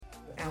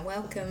and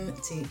welcome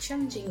to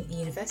Challenging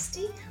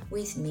University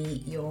with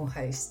me, your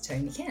host,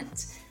 Tony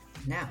Kent.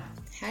 Now,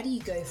 how do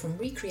you go from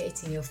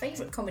recreating your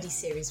favourite comedy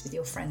series with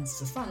your friends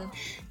for fun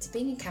to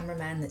being a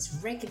cameraman that's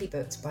regularly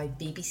booked by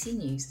BBC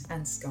News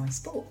and Sky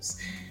Sports?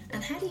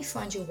 And how do you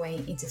find your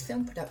way into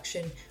film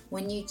production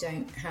when you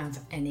don't have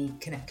any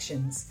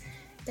connections?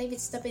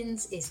 David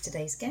Stubbins is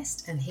today's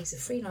guest, and he's a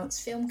freelance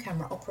film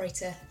camera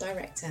operator,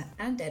 director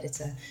and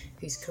editor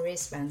whose career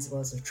spans the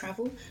worlds of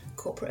travel,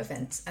 corporate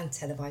events and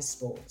televised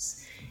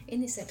sports.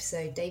 In this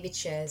episode, David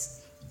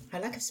shares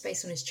how lack of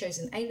space on his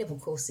chosen A-level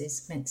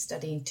courses meant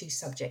studying two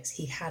subjects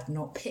he had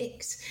not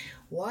picked,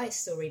 why a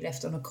story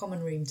left on a common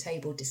room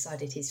table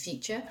decided his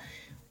future,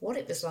 what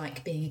it was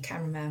like being a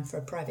cameraman for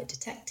a private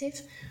detective,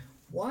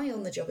 why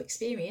on-the-job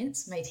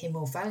experience made him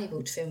more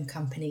valuable to film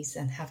companies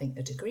than having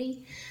a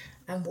degree,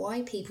 and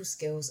why people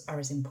skills are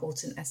as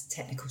important as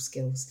technical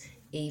skills,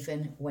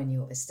 even when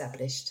you're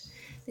established.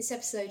 This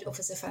episode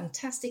offers a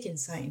fantastic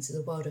insight into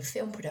the world of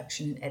film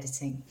production and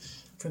editing,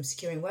 from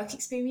securing work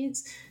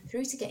experience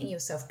through to getting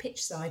yourself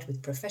pitch side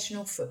with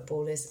professional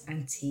footballers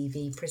and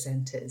TV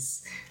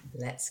presenters.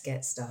 Let's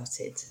get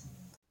started.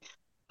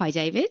 Hi,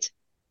 David.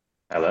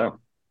 Hello.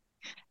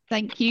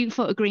 Thank you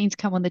for agreeing to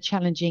come on the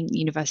Challenging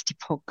University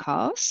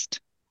podcast.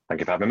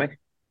 Thank you for having me.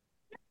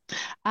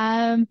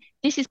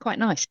 This is quite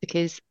nice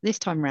because this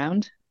time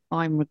round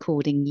I'm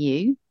recording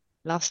you.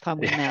 Last time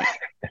we met,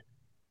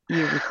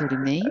 you were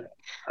recording me.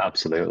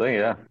 Absolutely,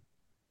 yeah.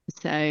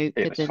 So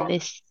for the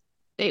list,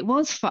 it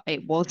was fun.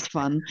 It was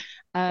fun.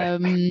 So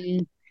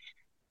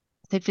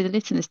for the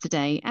listeners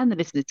today and the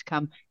listeners to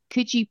come,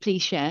 could you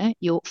please share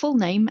your full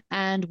name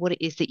and what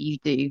it is that you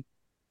do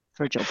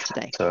for a job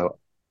today? So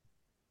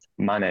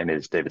my name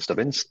is David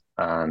Stubbins,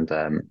 and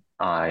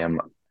I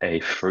am a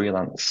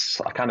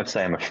freelance. I kind of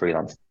say I'm a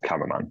freelance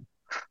cameraman,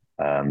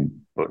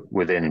 but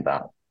within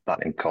that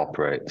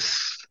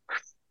incorporates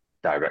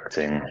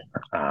directing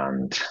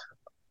and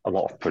a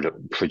lot of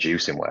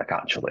producing work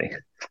actually,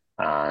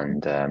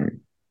 and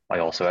I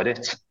also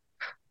edit.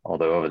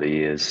 Although over the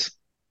years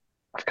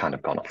I've kind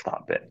of gone off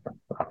that bit.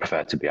 I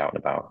prefer to be out and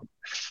about,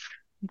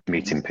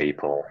 meeting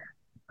people.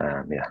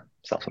 So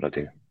that's what I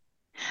do.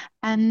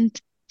 And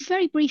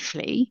very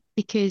briefly,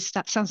 because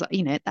that sounds like,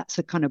 that's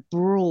a kind of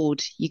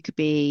broad, you could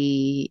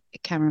be a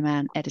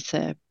cameraman,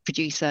 editor,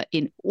 producer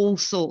in all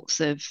sorts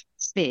of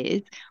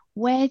spheres.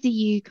 Where do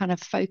you kind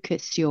of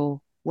focus your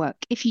work,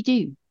 if you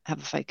do have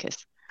a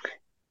focus?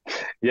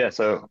 Yeah,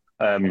 so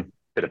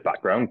bit of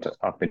background.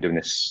 I've been doing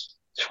this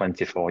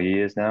 24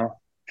 years now.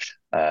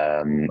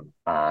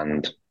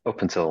 And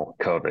up until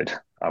COVID,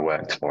 I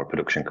worked for a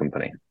production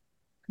company.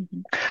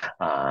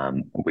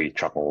 Mm-hmm. We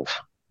travelled.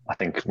 I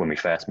think when we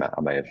first met,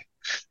 I may have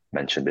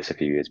mentioned this a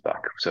few years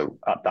back. So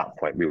at that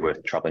point, we were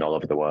traveling all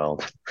over the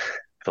world,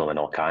 filming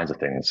all kinds of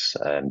things,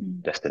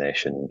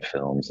 destination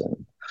films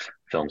and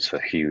films for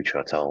huge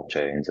hotel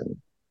chains and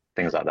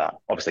things like that.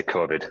 Obviously,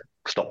 COVID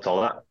stopped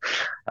all that.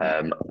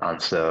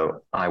 And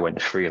so I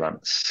went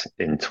freelance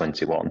in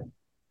 21.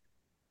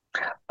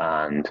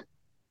 And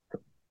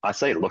I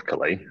say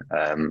luckily,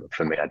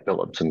 for me, I'd built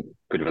up some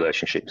good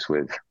relationships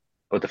with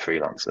other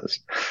freelancers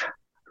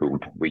who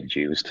we'd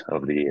used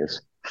over the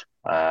years.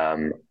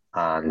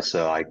 And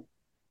so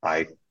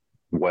I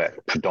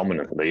work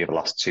predominantly over the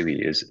last 2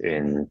 years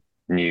in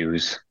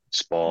news,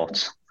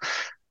 sport.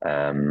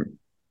 I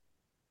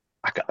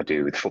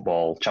do with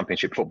football,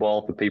 championship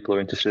football for people who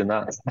are interested in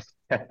that.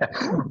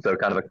 So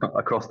kind of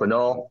across the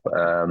north.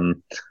 I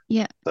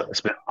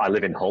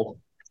live in Hull,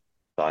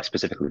 so I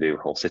specifically do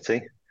Hull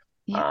City.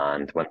 Yeah.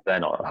 And when they're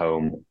not at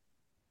home,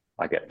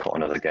 I get put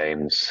on other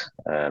games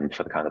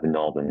for the kind of the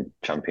northern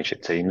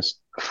championship teams.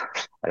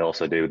 I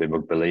also do the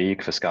rugby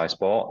league for Sky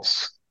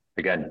Sports,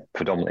 again,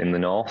 predominantly in the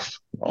north,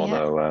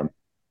 although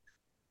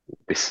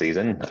this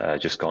season,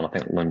 just gone, I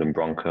think London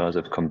Broncos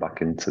have come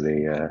back into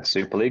the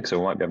Super League, so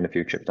we might be having a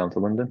few trips down to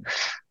London.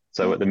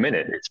 So at the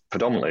minute, it's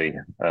predominantly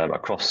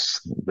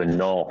across the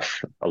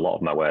north. A lot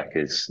of my work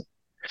is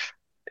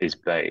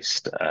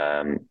based.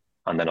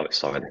 And then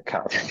sorry, the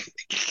cat.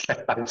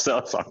 I'm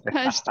so sorry.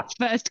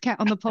 First cat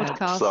on the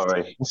podcast.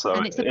 Sorry.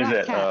 And it's a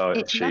black cat. Oh,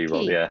 it's she lucky.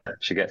 will. Yeah,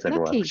 she gets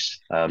everywhere.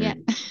 Yeah.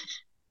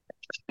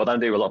 But I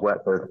do a lot of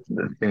work for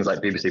things like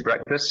BBC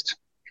Breakfast.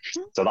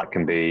 So that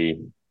can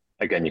be,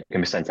 again, you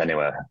can be sent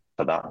anywhere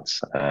for that.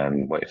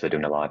 If they're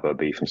doing a live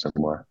OB from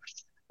somewhere.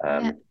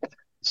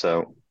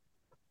 So,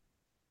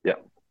 yeah.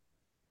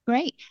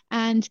 Great.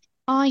 And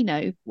I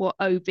know what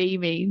OB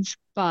means,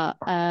 but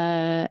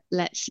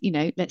let's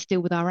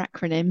deal with our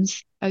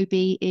acronyms.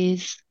 OB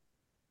is?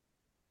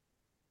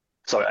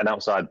 Sorry, an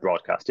outside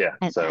broadcast, yeah.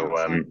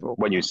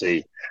 When you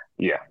see,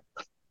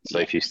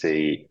 if you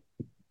see,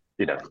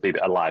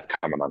 a live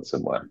cameraman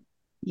somewhere,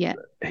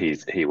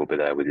 he will be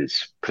there with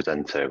his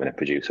presenter and a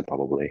producer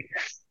probably.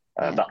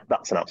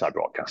 That's an outside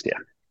broadcast, yeah.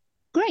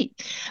 Great.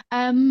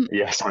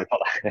 Sorry about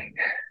that.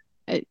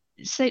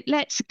 So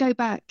let's go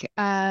back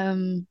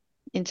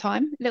in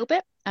time a little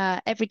bit.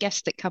 Every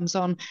guest that comes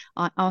on,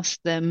 I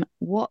ask them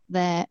what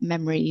their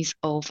memories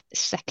of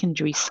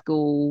secondary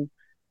school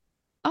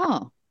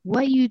are.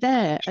 Were you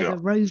there as a Sure.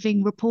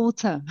 roving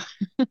reporter?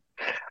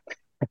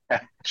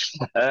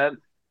 Um,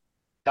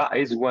 that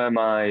is where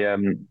my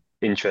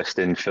interest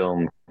in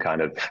film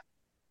kind of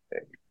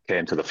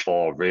came to the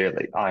fore,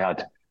 really.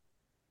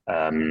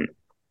 Um,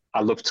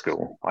 I loved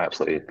school. I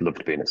absolutely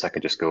loved being at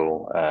secondary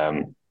school.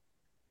 I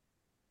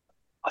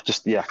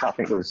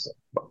think it was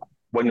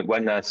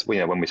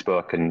when we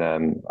spoke and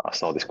I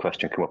saw this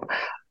question come up.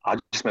 I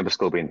just remember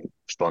school being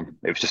fun.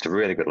 It was just a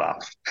really good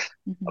laugh.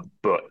 Mhm.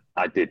 But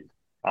I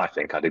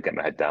think I did get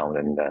my head down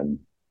and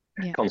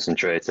Yeah.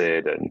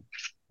 concentrated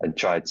and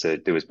tried to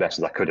do as best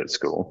as I could at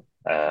school.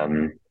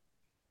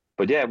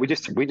 But yeah, we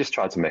just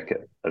tried to make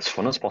it as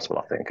fun as possible,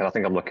 I think. And I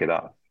think I'm lucky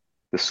that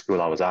the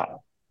school I was at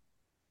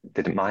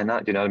didn't mind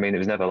that. Do you know what I mean? It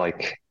was never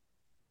like, I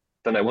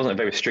don't know, it wasn't a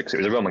very strict. It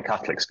was a Roman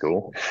Catholic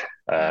school,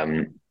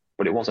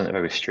 but it wasn't a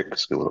very strict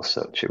school as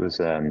such. It was.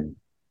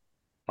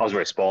 I was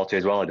very sporty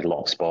as well. I did a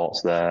lot of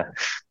sports there.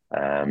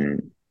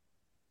 Um,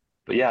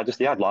 but yeah,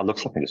 I loved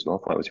secondary school. I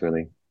thought it was a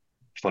really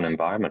fun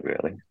environment,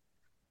 really.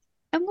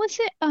 And was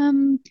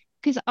it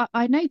because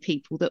I know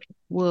people that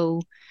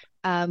will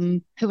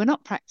who are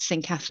not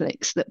practicing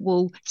Catholics that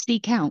will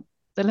seek out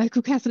the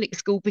local Catholic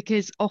school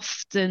because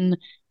often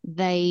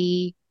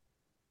they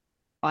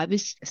I've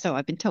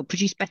been told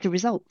produce better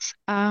results.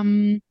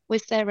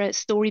 Was there a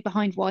story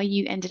behind why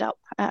you ended up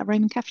at a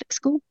Roman Catholic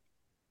school?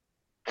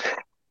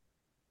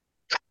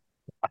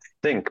 I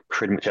think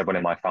pretty much everyone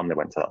in my family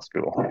went to that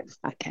school.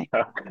 Okay.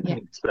 Yeah.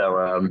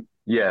 So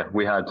yeah,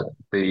 we had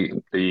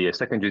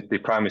the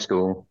primary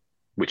school,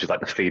 which is like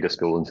the feeder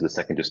school into the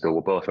secondary school,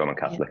 were both Roman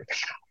Yeah. Catholic. Yeah.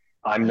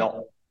 I'm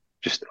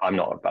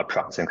not a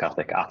practicing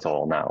Catholic at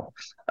all now.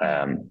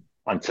 Mm.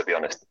 And to be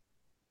honest,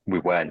 we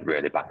weren't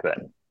really back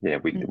then.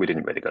 Mm. We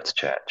didn't really go to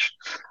church.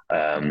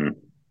 Um,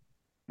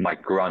 my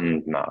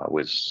grandma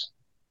was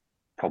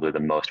probably the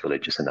most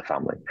religious in the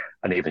family,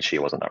 and even she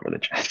wasn't that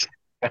religious.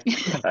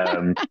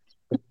 um,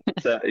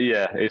 so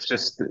yeah, it's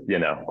just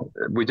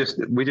we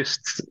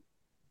just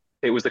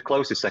it was the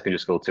closest secondary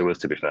school to us,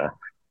 to be fair.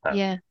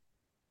 Yeah.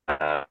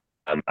 A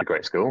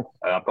great school.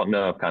 I've got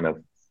no kind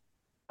of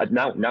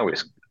now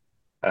it's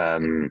I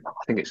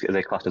think it's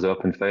they classed as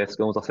open faith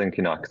schools. I think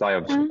because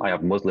I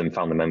have Muslim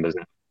family members.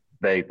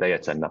 They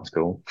attend that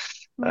school.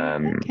 Right.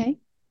 Um, Okay.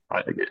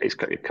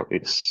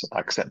 it's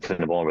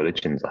accepting of all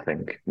religions. I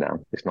think now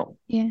it's not.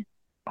 Yeah.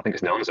 I think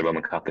it's known as a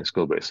Roman Catholic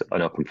school, but it's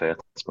an open faith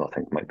school. I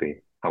think might be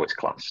how it's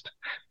classed.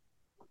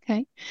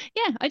 Okay.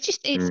 Yeah. I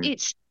just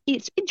Mm.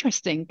 it's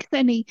interesting because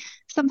only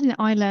something that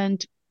I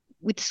learned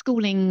with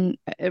schooling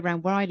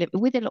around where I live,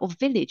 with a lot of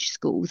village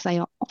schools, they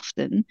are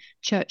often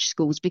church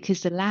schools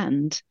because the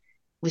land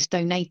was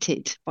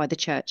donated by the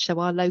church. So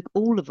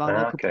all of our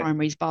local Okay,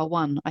 primaries, bar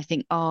one, I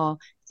think, are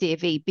C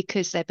of E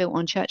because they're built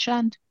on church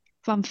land.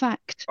 Fun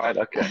fact. right.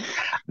 Okay,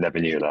 never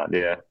knew that.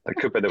 Yeah, it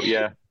could be that.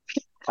 Yeah,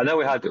 I know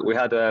we had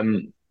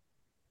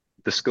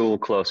the school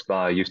close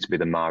by used to be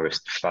the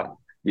Marist.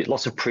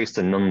 Lots of priests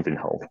and nuns in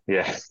Hull.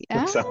 Yeah,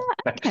 Ah, so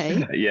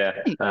okay. yeah,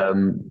 Right.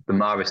 the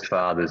Marist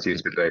fathers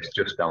used to be based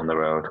just down the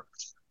road.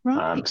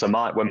 Right. So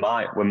when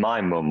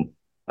my mum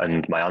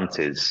and my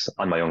aunties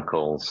and my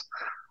uncles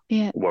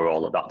Yeah. were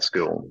all at that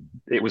school,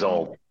 it was Yeah.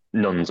 all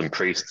nuns and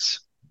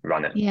priests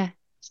ran it. Yeah.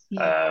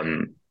 Yeah.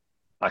 Um,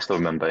 I still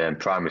remember in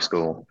primary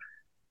school,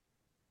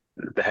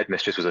 the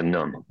headmistress was a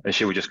nun, and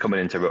she would just come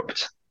and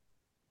interrupt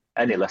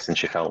any lesson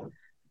she felt,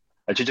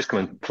 and she'd just come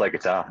and play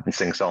guitar and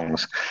sing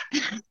songs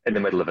in the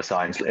middle of a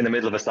science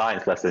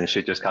lesson.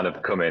 She'd just kind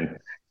of come in,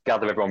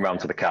 gather everyone round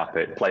to the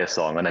carpet, play a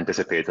song, and then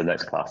disappear to the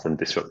next class and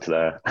disrupt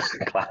their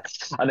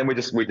class. And then we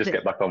just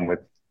get back on with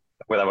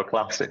our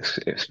class.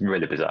 It's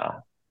really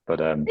bizarre, but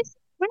It's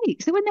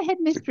great. So when the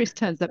headmistress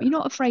turns up, you're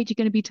not afraid you're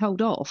going to be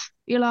told off.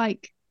 You're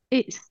like,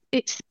 it's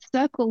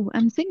circle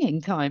and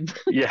singing time.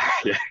 yeah,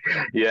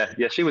 yeah,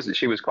 yeah. She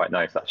was quite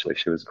nice actually.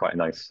 She was quite a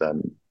nice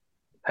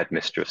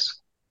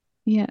headmistress.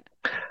 Yeah.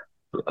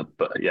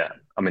 But yeah,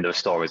 I mean there are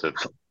stories of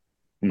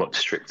much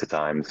stricter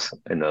times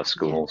in those Yeah.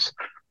 schools.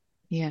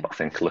 Yeah. But I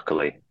think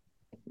luckily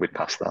we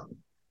passed that.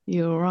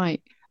 You're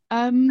right.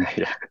 Um,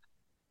 Yeah.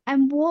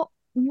 and what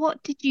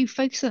did you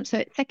focus on? So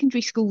at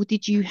secondary school,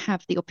 did you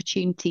have the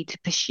opportunity to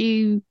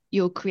pursue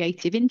your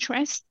creative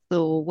interests,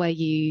 or were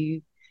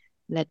you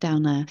led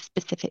down a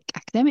specific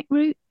academic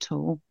route,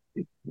 or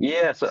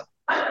Yeah, so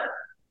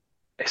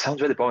it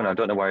sounds really boring. I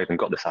don't know where I even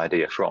got this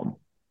idea from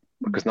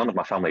because none of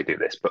my family do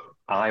this, but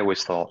I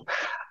always thought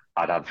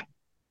I'd have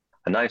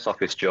a nice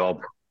office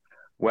job,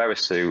 wear a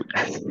suit.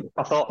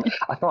 I thought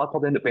I'd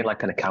probably end up being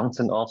like an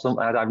accountant or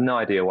something. I have no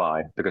idea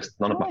why because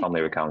none of my right?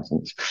 family are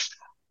accountants.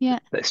 Yeah.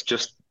 It's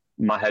just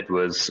my head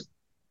was,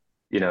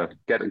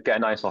 get a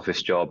nice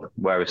office job,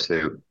 wear a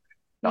suit.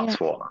 Yeah. That's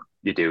what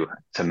you do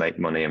to make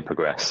money and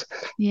progress.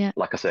 Yeah.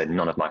 Like I said,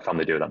 none of my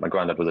family do that. My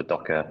granddad was a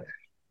docker.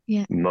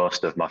 Yeah.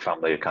 Most of my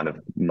family are kind of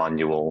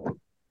manual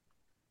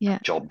Yeah.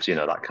 jobs,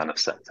 that kind of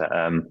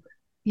sector.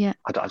 Yeah.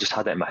 I just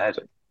had it in my head,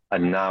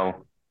 and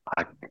now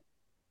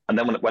and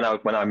then when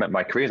I met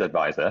my careers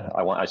advisor,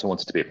 I just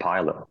wanted to be a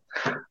pilot.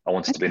 I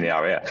wanted to be in the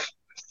Okay. RAF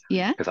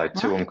Yeah. because I had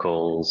Right.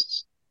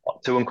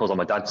 two uncles on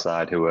my dad's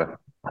side who were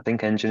I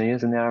think,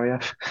 engineers in the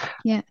RAF.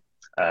 Yeah.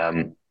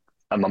 Um,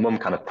 and my mum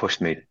kind of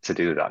pushed me to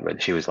do that.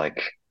 But she was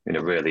like,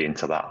 really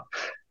into that.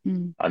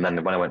 Mm. And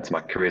then when I went to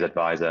my careers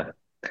advisor,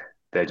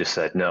 they just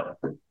said, no,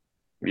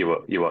 you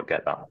won't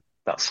get that.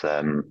 That's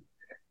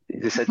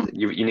they said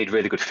you need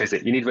really good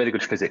physics. You need really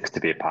good physics to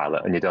be a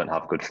pilot, and you don't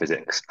have good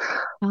physics.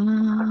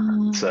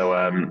 So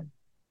Ah.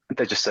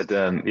 they just said,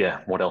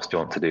 yeah, what else do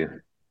you want to do?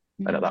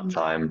 And at that Mm.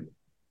 time,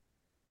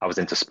 I was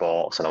into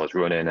sports and I was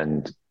running,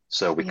 and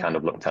so we Yeah. kind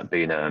of looked at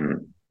being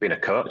a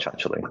coach,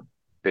 actually,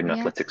 being an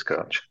Yeah. athletics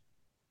coach.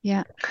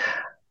 Yeah.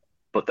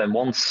 But then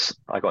once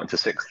I got into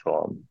sixth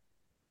form,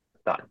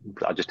 that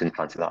I just didn't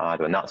fancy that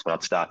either, and that's when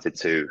I'd started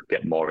to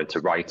get more into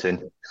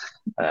writing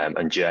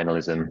and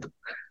journalism,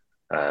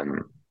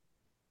 um,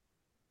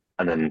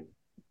 and then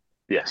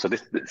yeah. So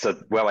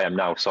where I am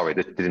now, sorry,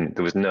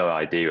 there was no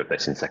idea of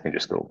this in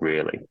secondary school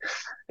really.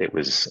 I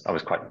was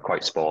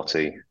quite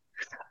sporty.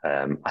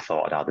 I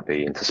thought I'd either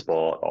be into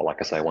sport or, like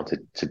I say, I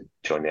wanted to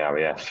join the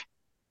RAF.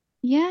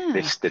 Yeah.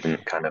 This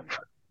didn't kind of,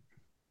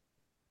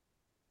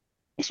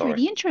 It's sorry.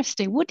 really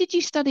interesting. What did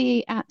you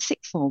study at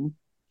sixth form?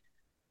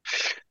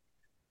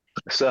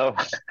 So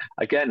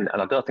again,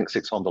 and I don't think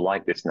sixth forms are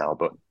like this now,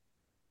 but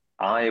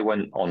I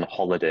went on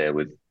holiday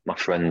with my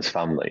friend's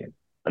family,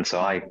 and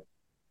so I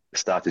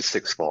started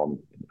sixth form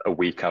a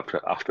week after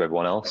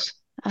everyone else,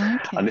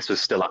 Okay. and this was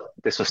still at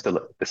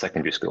the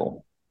secondary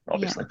school,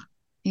 obviously.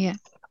 Yeah.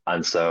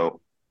 And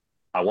so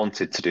I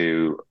wanted to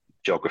do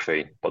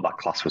geography, but that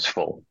class was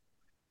full,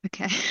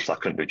 Okay. so I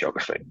couldn't do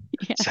geography.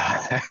 Yeah. So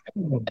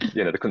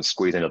they couldn't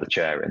squeeze another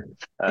chair in.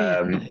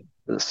 Yeah.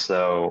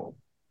 So,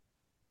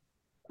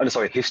 and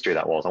sorry, history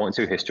that was. I went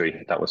to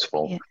history, that was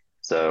full. Yeah.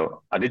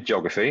 So I did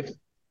geography.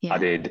 Yeah. I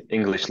did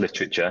English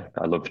literature.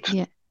 I loved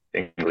Yeah.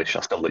 English.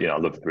 I still, I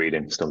loved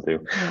reading, still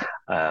do.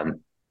 Yeah.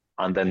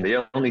 And then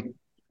the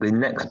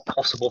next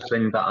possible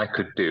thing that I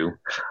could do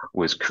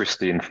was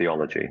Christian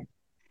theology,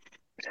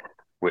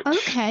 which,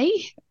 Okay.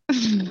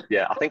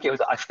 yeah, I think it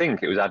was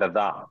either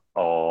that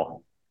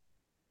or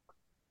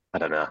I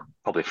don't know,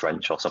 probably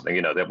French or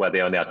something, where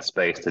they only had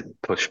space to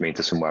push me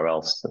to somewhere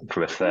else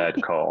for a third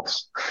Right.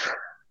 course.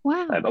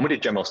 Wow. And we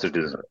did general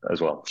studies as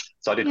well.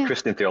 So I did Yeah.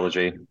 Christian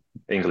theology,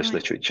 English Right.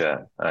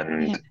 literature,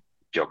 and Yeah.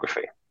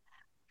 geography.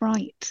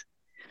 Right.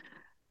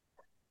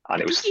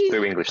 And it was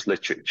through English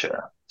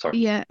literature. Sorry.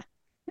 Yeah.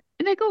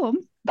 No, go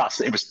on.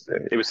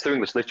 It was through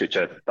English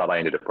literature that I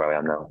ended up where I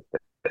am now,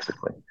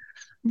 basically.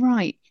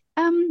 Right.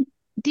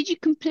 Did you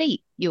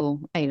complete your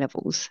A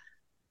levels?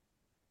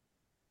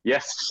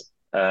 Yes.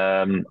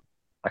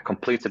 I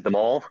completed them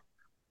all.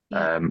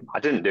 Yeah. I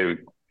didn't do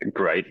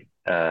great,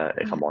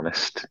 if I'm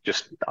honest.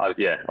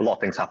 A lot of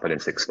things happened in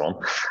sixth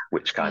form,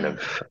 which kind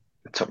of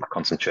took my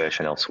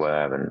concentration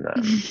elsewhere. And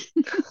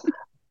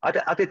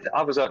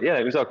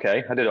it was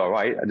okay. I did all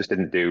right. I just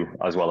didn't do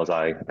as well as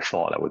I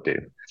thought I would do.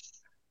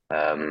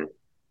 But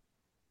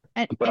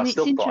I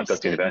still thought I'd go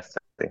to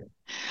university.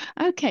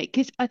 Okay,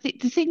 because I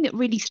think the thing that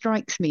really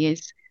strikes me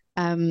is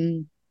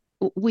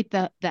with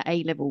the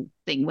A level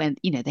thing, when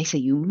they say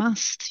you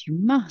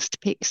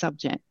must pick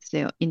subjects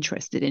they're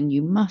interested in,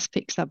 you must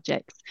pick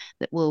subjects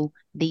that will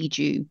lead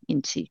you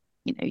into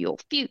your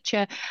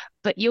future,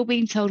 but you're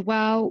being told,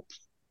 well,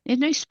 there's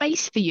no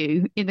space for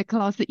you in the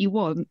class that you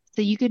want,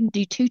 so you can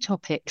do two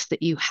topics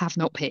that you have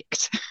not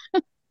picked.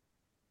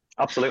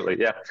 Absolutely,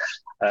 yeah.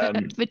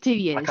 For 2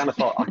 years. I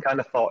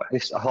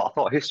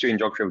thought history and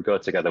geography would go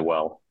together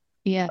well.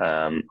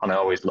 Yeah. And I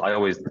always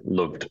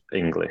loved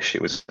English.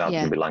 It was either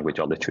going to be language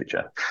or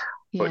literature.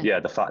 But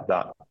the fact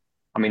that,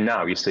 I mean,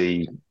 now you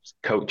see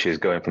coaches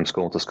going from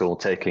school to school,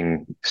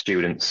 taking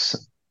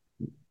students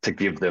to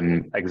give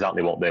them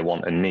exactly what they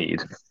want and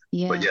need.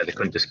 Yeah. But they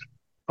couldn't just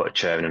put a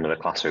chair in another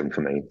classroom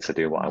for me to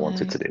do what I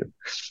wanted to do.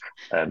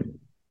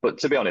 But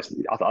to be honest,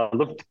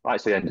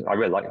 I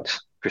really liked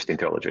Christian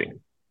theology.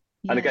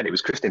 And again, it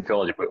was Christian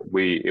theology, but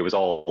it was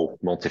all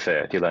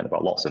multi-faith. You learned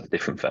about lots of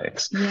different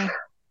faiths. Yeah.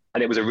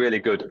 And it was a really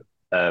good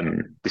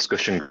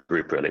discussion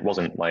group, really. It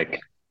wasn't like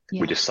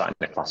we just sat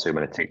in a classroom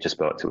and a teacher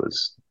spoke to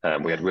us.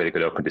 We had really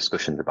good open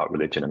discussions about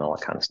religion and all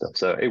that kind of stuff.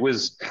 So it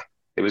was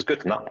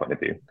good from that point of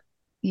view.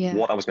 Yeah.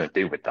 What I was going to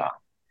do with that,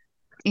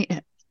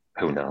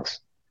 who knows?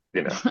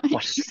 I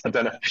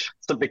don't know.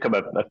 To become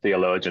a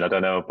theologian, I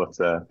don't know, but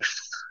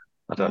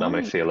I don't know how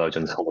many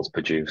theologians Hull's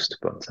produced,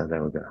 but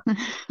there we go.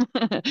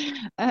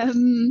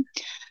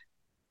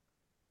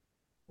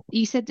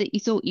 You said that you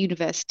thought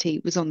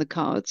university was on the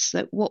cards.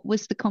 So what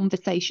was the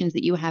conversations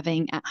that you were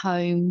having at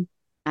home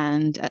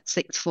and at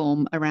sixth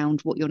form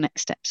around what your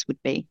next steps would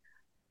be?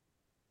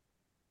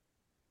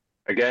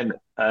 Again,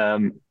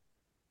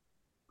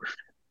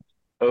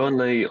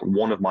 only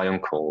one of my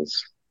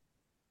uncles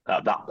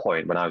at that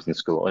point when I was in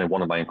school, only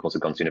one of my uncles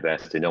had gone to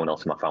university. No one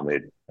else in my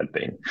family had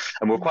been.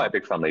 And we were quite a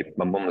big family.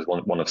 My mum was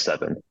one of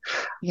seven.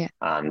 Yeah.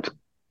 And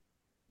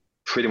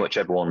pretty much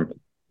everyone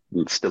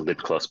still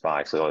lived close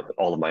by. So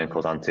all of my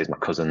uncles, aunties, my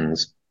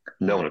cousins,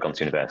 no one had gone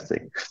to university.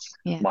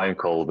 Yeah. My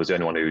uncle was the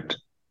only one who'd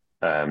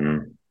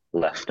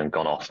left and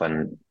gone off.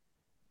 And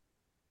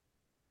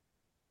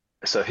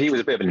so he was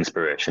a bit of an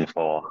inspiration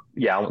for,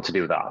 I want to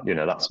do that.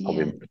 That's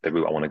probably the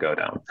route I want to go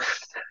down.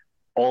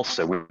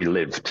 Also, we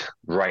lived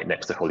right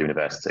next to Hull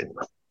University.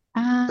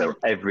 So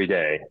every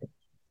day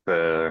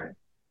for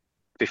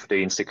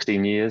 15,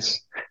 16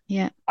 years,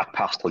 I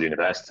passed Hull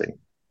University.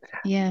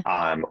 We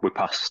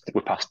passed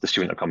the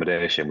student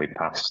accommodation. We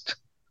passed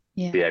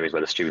the areas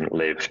where the student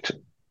lived.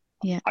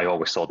 I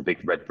always saw the big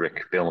red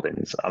brick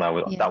buildings, and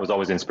that was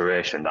always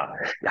inspiration. That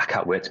I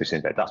can't wait to be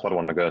student. That's what I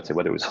want to go to,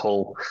 whether it was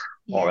Hull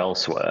or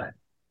elsewhere.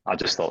 I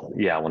just thought,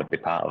 I want to be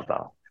part of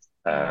that,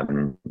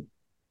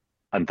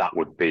 and that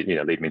would be,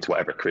 lead me into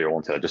whatever career I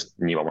wanted. I just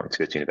knew I wanted to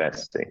go to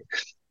university.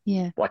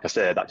 Like I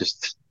said, that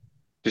just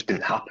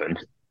didn't happen.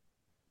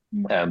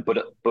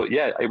 But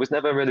yeah, it was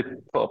never really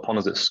put upon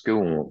us at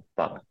school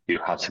that you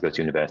had to go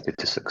to university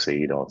to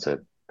succeed or to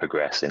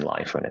progress in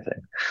life or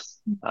anything.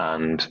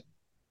 And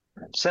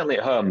certainly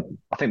at home,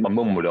 I think my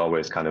mum would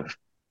always kind of,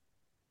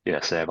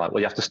 say like, well,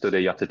 you have to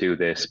study, you have to do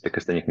this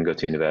because then you can go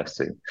to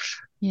university.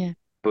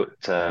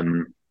 But I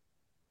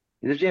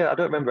don't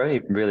remember any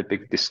really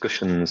big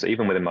discussions,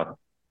 even within my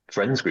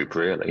friends group,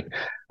 really.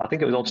 I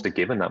think it was all just a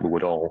given that we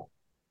would all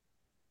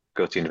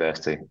go to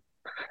university.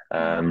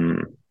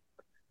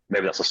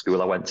 Maybe that's a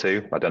school I went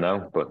to, I don't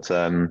know. But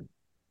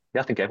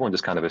I think everyone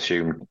just kind of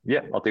assumed,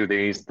 I'll do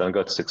these, then I'll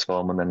go to sixth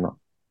form, and then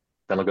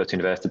I'll go to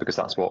university because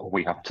that's what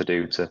we have to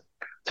do to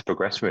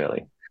progress,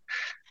 really.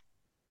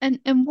 And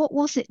what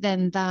was it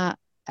then that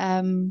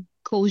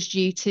caused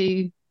you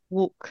to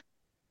walk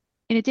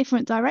in a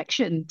different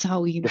direction to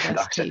Hull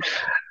University?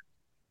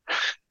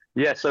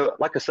 So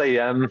like I say,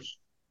 a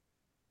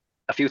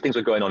few things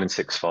were going on in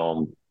sixth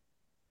form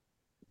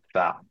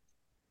that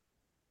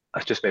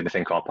has just made me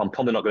think, I'm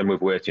probably not going to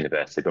move away to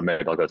university, but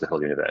maybe I'll go to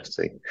Hull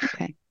University.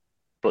 Okay.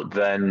 But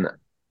then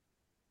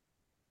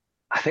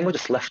I think I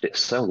just left it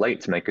so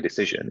late to make a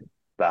decision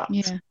that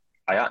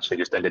I actually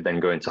just ended then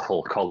going to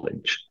Hull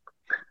College.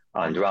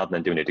 And rather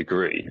than doing a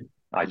degree,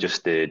 I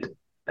just did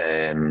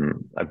a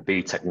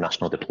BTEC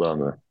National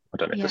Diploma. I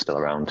don't know if they're still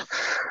around.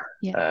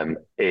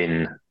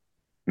 In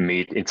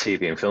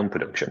TV and film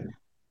production.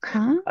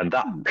 And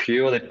that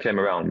purely came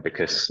around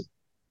because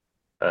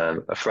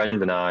a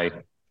friend and I,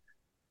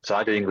 so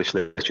I did English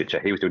literature,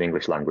 he was doing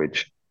English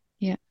language.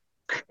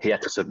 He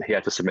had to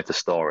submit a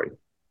story.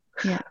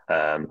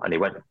 And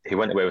he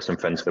went away with some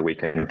friends for the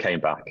weekend,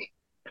 came back.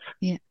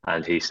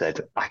 And he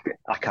said, I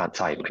can't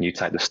type. Can you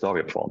type the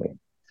story up for me?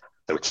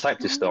 So we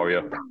typed his story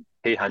up.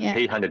 He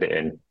handed it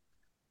in.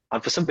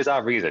 And for some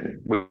bizarre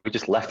reason, we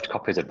just left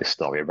copies of this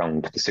story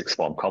around the sixth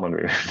form common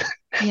room.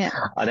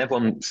 And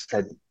everyone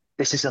said,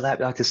 this is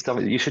a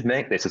story. You should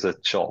make this as a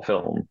short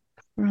film.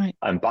 Right.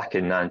 And back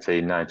in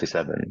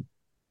 1997,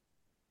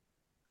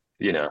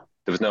 there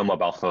was no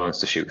mobile phones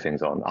to shoot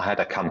things on. I had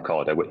a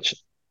camcorder, which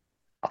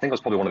I think I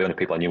was probably one of the only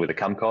people I knew with a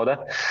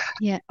camcorder.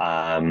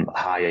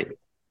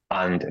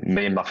 And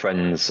me and my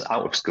friends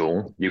out of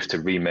school used to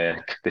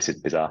remake, this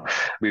is bizarre,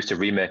 we used to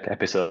remake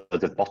episodes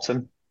of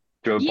Bottom.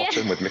 Do you remember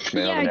Bottom with Mick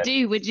Mail? I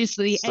do, with just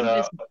the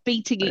endless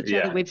beating each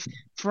other with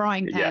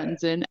frying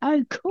pans and,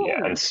 cool.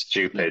 Yeah, and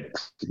stupid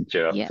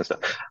jokes and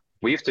stuff.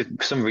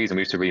 For some reason,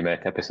 we used to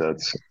remake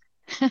episodes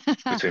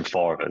between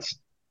four of us.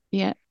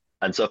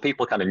 And so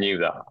people kind of knew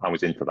that I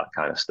was into that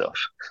kind of stuff.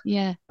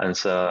 And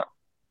so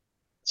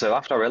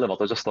after I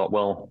A-levels, I just thought,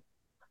 well,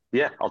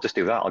 I'll just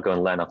do that. I'll go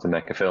and learn how to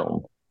make a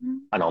film.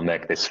 And I'll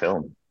make this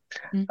film.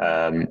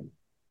 And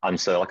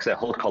so, like I said,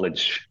 Hull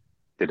College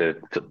did a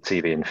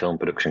TV and film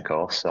production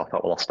course. So I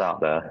thought, well, I'll start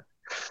there.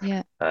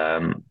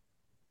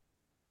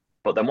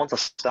 But then once I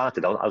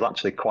started, I was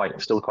actually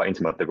still quite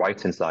into the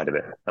writing side of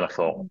it. And I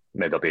thought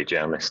maybe I'll be a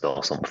journalist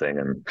or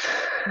something.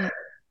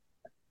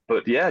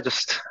 But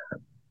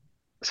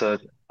so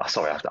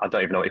sorry, I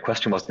don't even know what your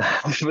question was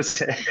now.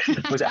 was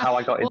it how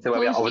I got into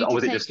it, or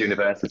was it just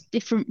university?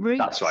 Different routes.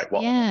 That's right.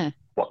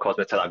 What caused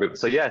me to that route?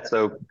 So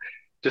so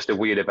just a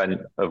weird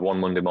event of one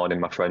Monday morning,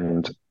 my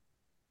friend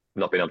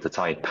not being able to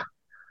type,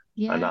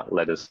 and that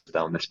led us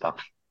down this path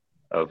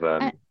of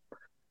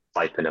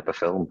typing up a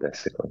film,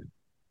 basically.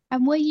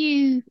 And when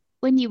you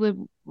were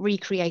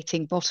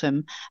recreating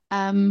Bottom,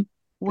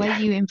 were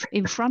you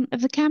in front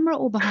of the camera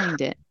or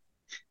behind it?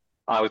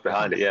 I was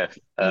behind it, yeah.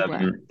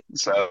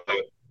 So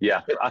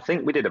I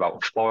think we did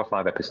about 4 or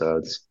 5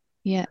 episodes.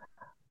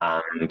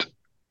 And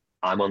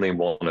I'm only in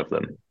one of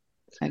them.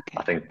 Okay.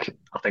 I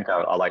think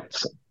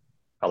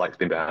I liked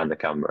being behind the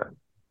camera.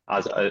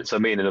 So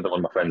me and another one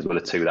of my friends were the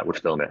two that would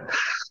film it.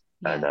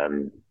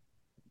 And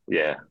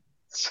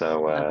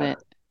so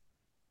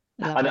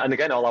and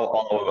again,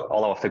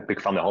 all our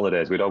big family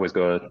holidays, we'd always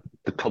go.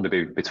 There'd probably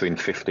be between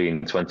 15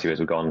 and 20 years.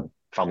 We'd go on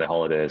family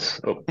holidays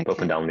up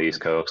and down the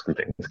East Coast and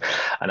things.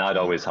 And I'd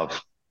always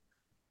have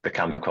the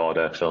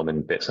camcorder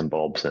filming bits and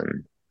bobs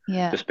and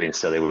just being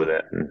silly with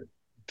it and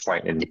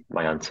frightening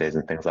my aunties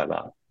and things like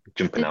that.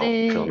 Jumping out,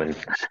 filming.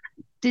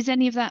 Does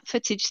any of that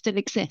footage still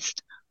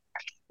exist?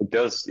 It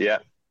does, yeah.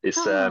 It's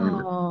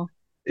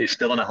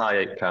still on a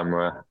high-8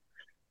 camera.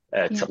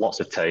 Lots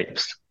of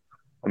tapes.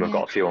 And we've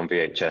got a few on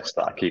VHS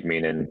that I keep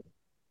meaning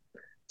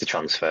to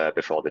transfer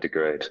before they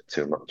degrade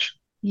too much.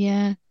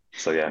 Yeah.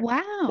 So yeah,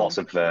 Wow. lots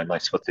of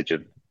nice footage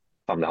of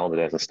family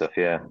holidays and stuff.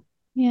 Yeah.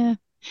 Yeah.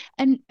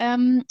 And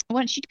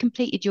once you'd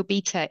completed your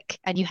BTEC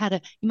and you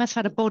must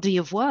have had a body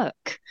of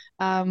work.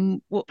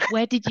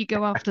 Where did you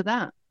go after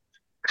that?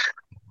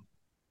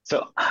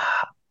 So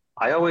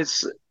I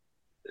always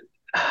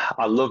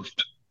I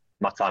loved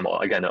my time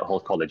again at Hull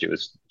College. It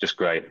was just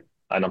great,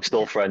 and I'm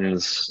still Yeah.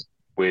 friends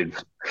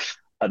with.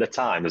 At the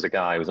time, there's a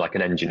guy who was like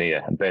an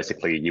engineer, and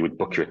basically you would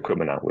book your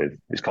equipment out with.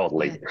 It's called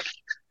Yeah. Lee.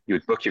 You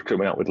would book your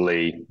equipment out with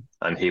Lee,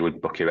 and he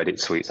would book your edit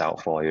suites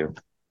out for you.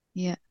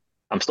 Yeah.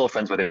 I'm still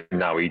friends with him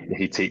now.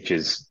 He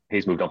teaches.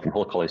 He's moved on from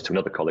Hull College to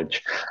another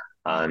college,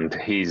 Yeah. and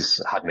he's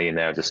had me in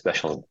there as a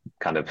special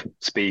kind of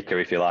speaker,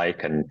 if you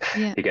like, and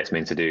Yeah. he gets me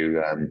in to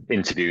do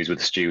interviews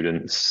with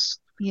students,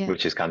 Yeah.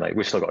 which is kind of like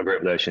we've still got a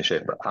great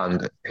relationship.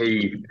 And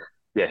he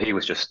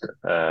was just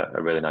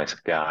a really nice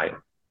guy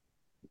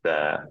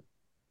there.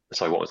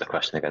 Sorry, what was the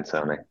question again,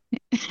 Tony?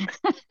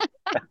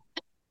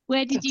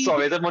 Where did you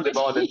Sorry, it's Monday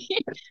morning.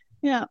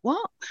 Yeah,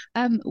 what?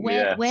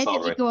 Yeah, Where did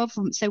you sorry. go off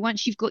from? So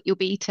once you've got your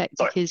BTEC,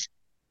 Sorry. because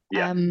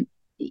Yeah,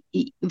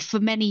 for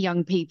many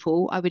young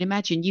people, I would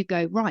imagine you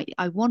go, right,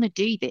 I want to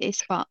do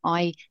this, but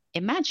I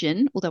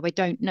imagine, although I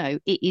don't know,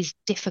 it is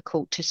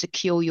difficult to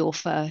secure your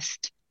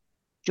first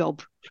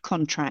job,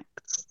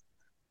 contracts,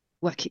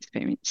 work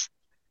experience.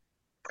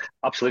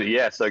 absolutely.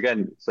 Yeah.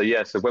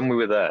 So when we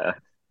were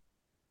there,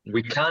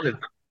 we kind of,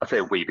 I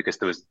say we because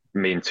there was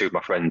me and two of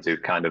my friends who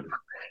kind of,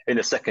 in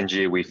the second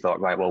year, we thought,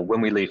 right, well,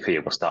 when we leave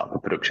here, we'll start up a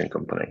production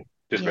company.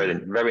 Just Yeah,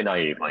 very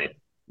naively,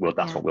 well,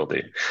 that's yeah, what we'll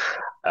do.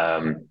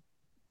 Um,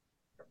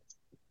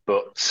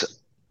 but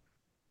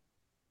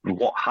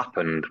what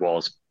happened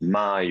was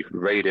my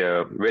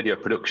radio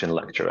production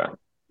lecturer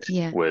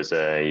yeah. was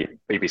a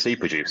BBC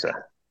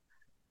producer,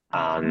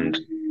 and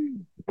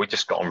Mm, we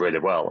just got on really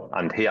well.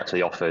 And he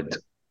actually offered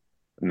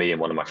me and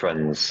one of my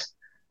friends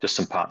just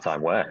some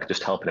part-time work,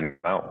 just helping him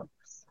out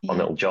on yeah,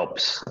 little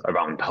jobs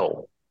around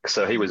Hull.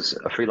 So he yeah, was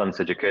a freelance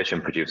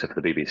education producer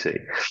for the BBC,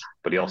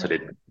 but he also yeah,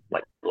 did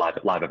like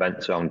live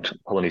events around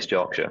Hull and East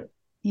Yorkshire.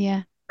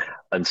 yeah,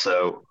 And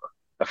so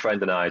a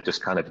friend and I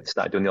just kind of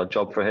started doing the odd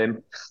job for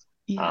him.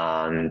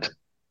 yeah. And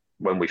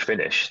when we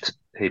finished,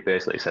 he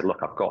basically said,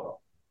 "Look, I've got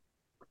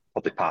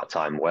probably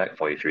part-time work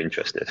for you if you're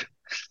interested."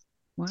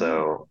 Wow.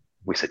 So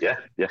we said, "Yeah,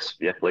 yes,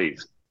 yeah,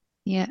 please."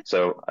 Yeah,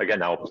 So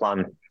again, our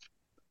plan,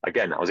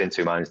 again, I was in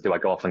two minds. Do I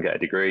go off and get a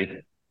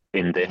degree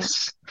in yeah,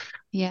 this,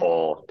 yeah,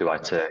 or do I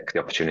take the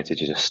opportunity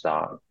to just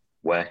start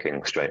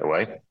working straight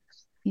away?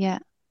 yeah.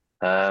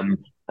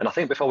 And I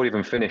think before we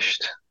even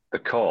finished the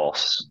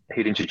course,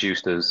 he'd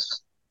introduced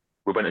us.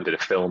 We went and did a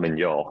film in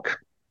York,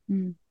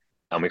 Mm,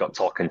 and we got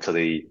talking to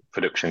the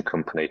production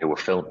company who were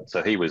filming.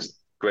 So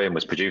Graham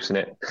was producing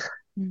it.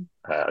 mm.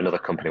 Another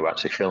company were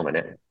actually filming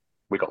it.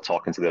 We got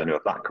talking to the owner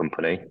of that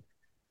company,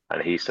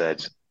 and he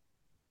said,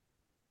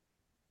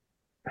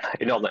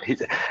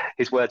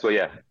 his words were,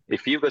 "Yeah,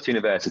 if you go to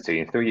university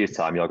in 3 years'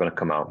 time, you're going to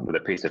come out with a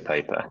piece of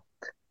paper.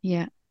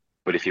 Yeah,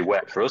 But if you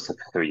work for us for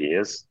 3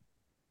 years,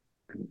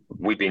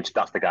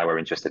 that's the guy we're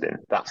interested in.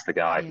 That's the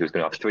guy yeah, who's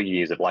going to have 3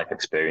 years of life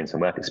experience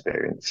and work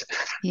experience.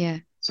 yeah,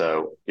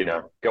 So,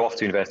 go off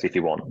to university if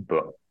you want,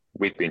 but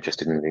we'd be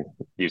interested in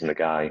using the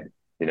guy,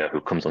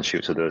 who comes on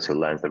shoots with us, who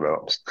learns the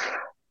ropes."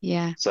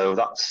 yeah, So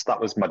that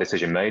was my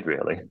decision made,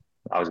 really.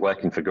 I was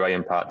working for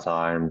Graham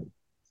part-time.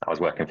 I was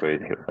working for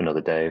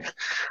another Dave yeah.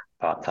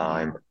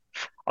 part-time.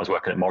 I was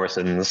working at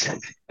Morrison's,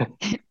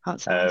 Part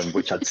time.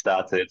 which I'd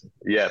started,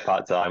 yeah,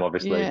 part-time,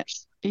 obviously. Yeah,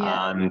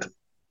 yeah, And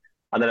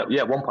and then,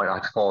 yeah, at one point I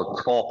had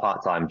four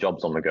part-time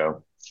jobs on the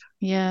go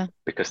yeah,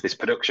 because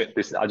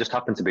I just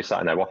happened to be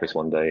sat in their office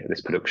one day at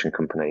this production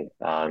company,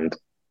 and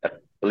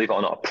believe it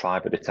or not, a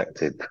private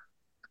detective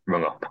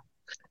rung up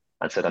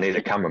and said, "I need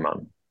a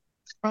cameraman."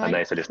 And right.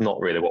 they said, it's not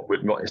really what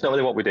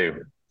we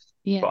do,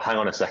 Yeah. but hang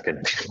on a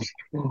second.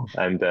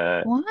 And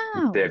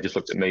Wow. Dave just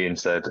looked at me and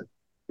said,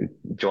 "Do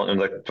you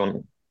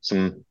want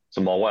some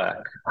more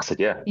work?" I said,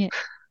 "Yeah." Yeah,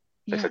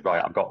 They yeah. said,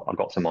 "Right, I've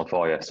got someone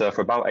for you." So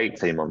for about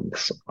 18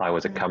 months, I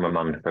was a Oh,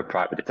 cameraman for a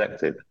private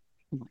detective,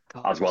 oh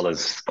my as God. well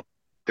as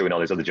doing all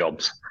these other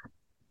jobs. So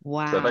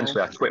Wow.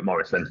 eventually I quit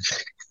Morrison.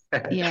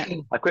 Yeah,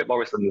 I quit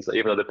Morrison's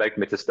even though they begged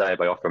me to stay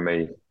by offering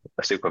me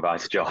a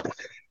supervised job.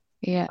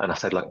 yeah, And I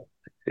said, "Look,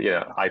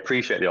 yeah, I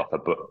appreciate the offer,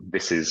 but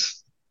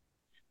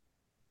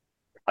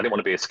I didn't want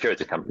to be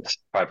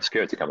private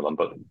security cameraman,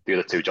 but the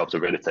other two jobs are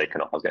really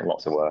taken off. I was getting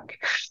lots of work.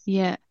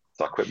 yeah.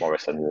 So I quit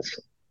Morrison's.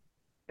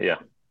 Yeah.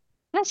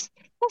 That's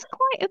that's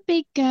quite a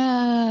big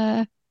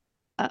I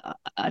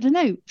don't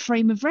know,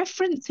 frame of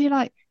reference. You're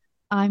like,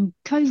 I'm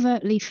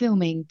covertly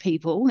filming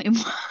people in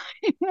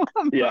in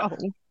one Yeah.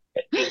 role.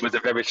 It was a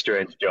very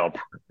strange job.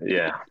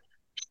 Yeah.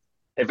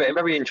 A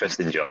very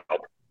interesting job.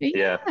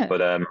 Yeah. Yeah.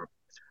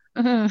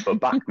 But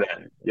back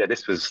then, yeah,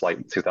 this was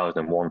like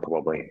 2001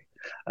 probably.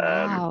 Um,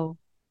 Wow.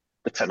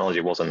 the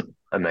technology wasn't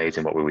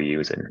amazing what we were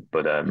using,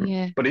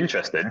 Yeah, but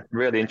interesting,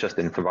 really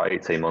interesting for about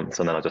 18 months,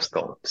 and then I just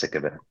got sick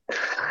of it.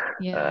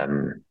 yeah.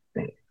 Um,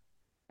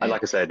 and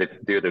like I said,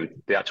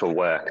 the actual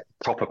work,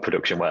 proper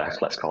production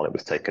work, let's call it,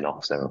 was taken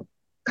off. So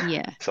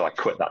Yeah. So I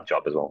quit that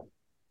job as well.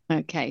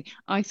 Okay.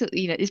 I thought,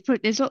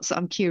 there's lots that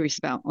I'm curious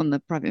about on the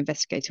private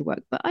investigator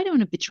work, but I don't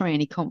want to betray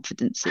any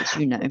confidences,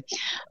 you know.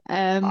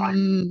 I,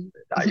 Um,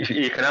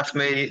 you can ask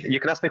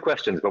me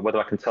questions, but whether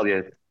I can tell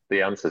you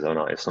the answers or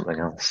not is something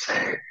else.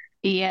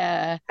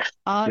 yeah,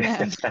 I'll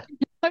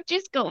I've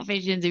just got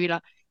visions of you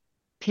like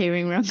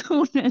peering around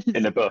corners,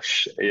 In the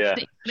bush, yeah.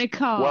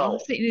 Well,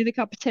 sitting in the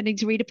car pretending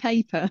to read a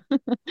paper.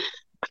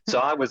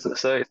 so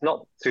it's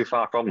not too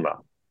far from that.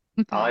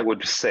 I Okay.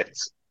 would sit,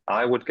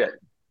 I would get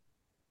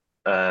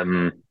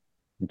um,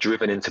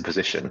 driven into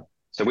position.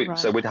 So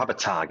Right. we'd have a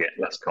target,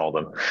 let's call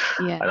them,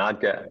 Yeah. and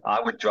I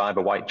would drive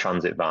a white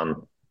transit van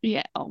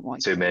Yeah. Oh my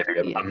to God.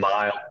 maybe Yeah.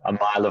 a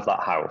mile of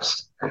that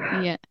house,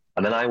 Yeah.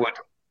 and then I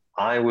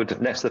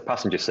would next to the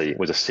passenger seat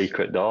was a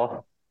secret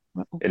door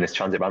Oh, in this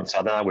transit van.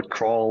 So then I would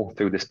crawl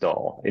through this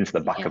door into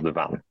the back yeah. of the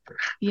van.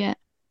 Yeah.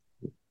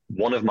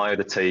 One of my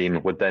other team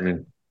would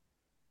then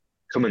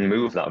come and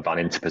move that van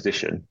into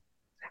position.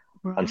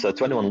 And so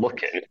to anyone Right.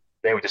 looking,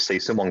 they would just see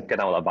someone get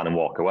out of that van and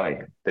walk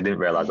away. They didn't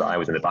realize that Yeah. I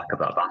was in the back of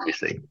that van, you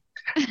see.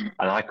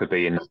 And I could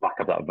be in the back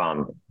of that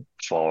van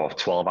for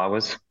 12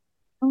 hours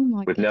Oh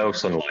my with no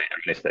goodness. sunlight or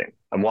anything.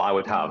 And what I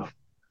would Yeah. have,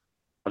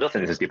 I don't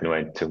think this is giving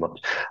away too much,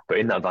 but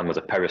in that van was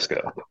a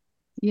periscope.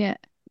 Yeah.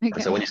 And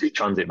so Okay. when you see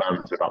transit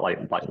vans with that like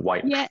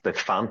white Yeah. the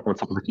fan on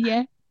top of it,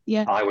 Yeah.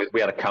 Yeah. we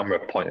had a camera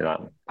pointing that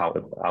out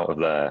of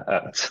the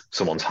at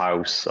someone's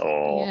house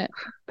or Yeah.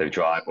 their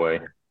driveway,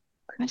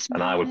 That's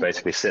and I would mad.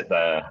 basically sit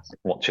there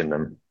watching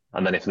them.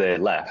 And then if they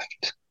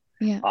left,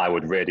 Yeah. I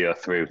would radio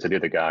through to the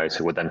other guys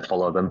who would then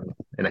follow them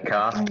in a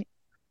car. Right.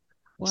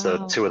 So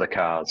Wow. two of the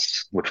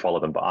cars would follow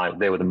them, but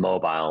they were the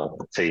mobile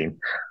team.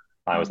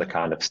 I was the Yeah.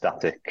 kind of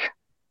static,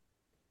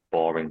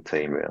 boring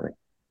team, really.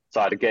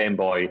 So I had a Game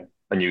Boy,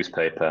 a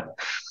newspaper,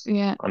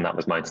 Yeah. and that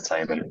was my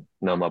entertainment.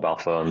 No mobile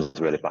phones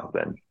really back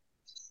then.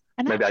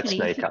 And Maybe I had actually,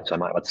 Snake, actually. I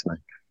might have had Snake.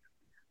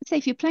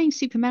 if you're playing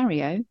Super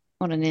Mario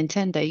on a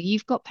Nintendo,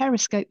 you've got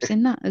periscopes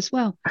in that as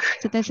well.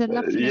 So there's a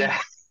lovely Yeah,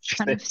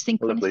 kind of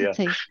lovely, yeah.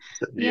 synchronicity.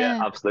 Yeah,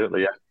 Yeah.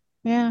 absolutely, yeah.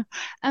 Yeah.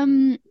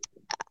 Um,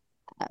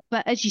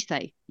 but as you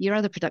say, your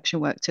other production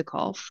work took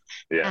off.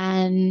 Yeah.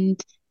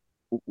 And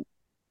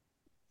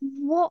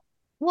what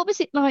what was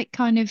it like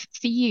kind of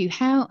for you?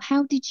 How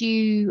did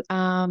you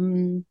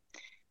kind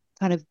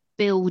of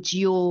build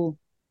your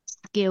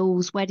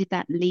skills? Where did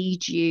that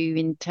lead you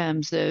in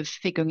terms of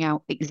figuring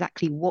out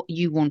exactly what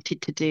you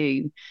wanted to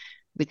do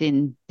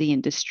within the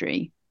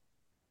industry?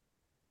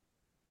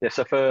 Yeah,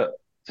 so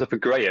for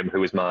Graham, who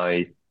was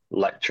my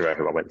lecturer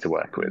who I went to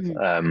work with,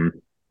 Mm,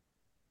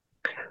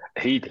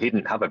 he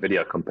didn't have a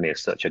video company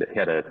as such. He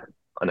had an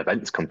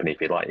events company,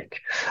 if you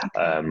like.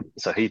 okay.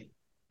 So he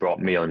brought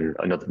me on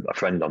a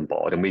friend on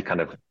board, and we kind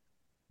of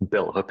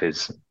built up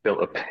his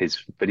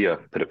video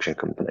production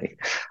company.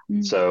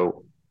 Mm,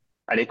 So,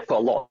 and he put a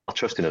lot of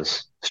trust in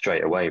us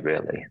straight away,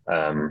 really.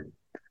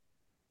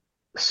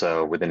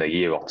 So within a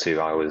year or two,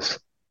 I was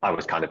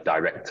kind of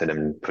director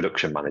and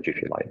production manager,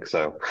 if you like.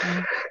 So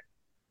wow.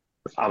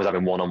 I was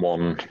having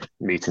one-on-one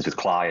meetings with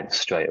clients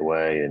straight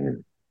away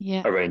and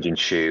Yeah. arranging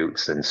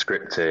shoots and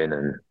scripting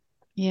and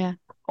Yeah.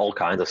 all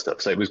kinds of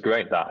stuff. So it was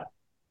great that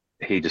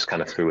he just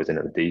kind of threw us in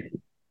at the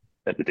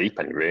deep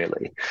end,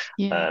 really.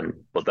 Yeah.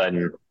 But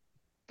then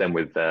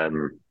with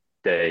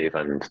Dave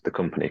and the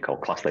company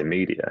called Class A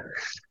Media,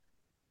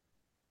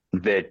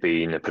 they'd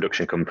been a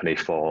production company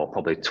for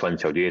probably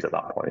 20 odd years at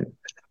that point.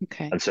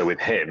 Okay. And so with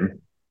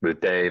him, with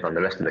Dave and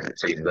the rest of the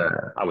team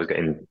there, I was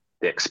getting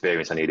the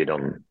experience I needed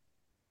on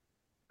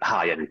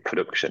high-end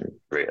production,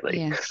 really.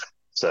 Yeah.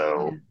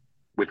 So Yeah.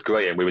 with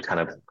Graham, we were kind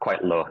of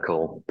quite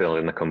local,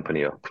 building the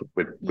company up.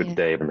 With Yeah.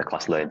 Dave and the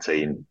Class Lane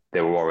team,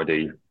 they were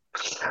already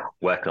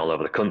working all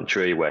over the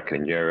country,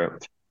 working in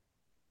Europe.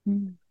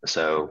 Mm,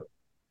 So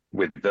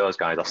with those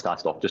guys, I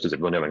started off just as a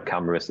runner and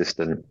camera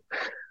assistant,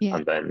 yeah.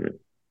 and then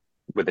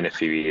within a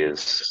few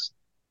years,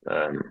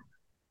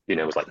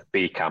 it was like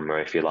B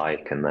camera, if you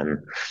like, and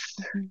then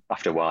Mhm.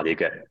 after a while, you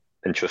get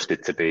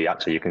entrusted to be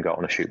actually you can go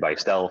on a shoot by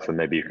yourself, and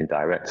maybe you can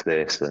direct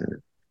this,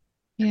 and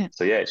Yeah.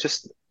 so yeah, it's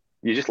just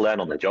you just learn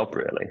on the job,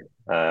 really.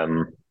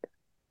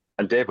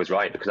 And Dave was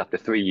right because after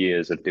 3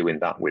 years of doing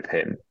that with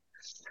him,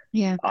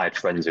 Yeah. I had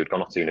friends who'd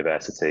gone off to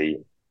university,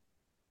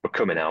 were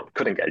coming out,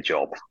 couldn't get a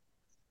job,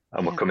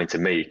 and were Yeah. coming to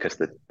me because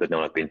they'd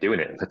known I'd been doing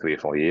it for 3 or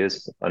 4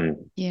 years.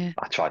 And Yeah.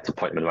 I tried to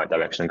point them in the right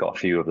direction and got a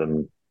few of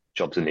them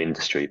jobs in the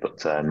industry.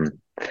 But,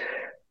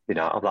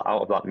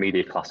 out of that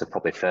media class of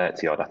probably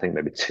 30 odd, I think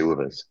maybe two of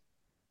us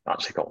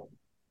actually got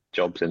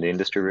jobs in the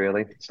industry,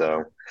 really.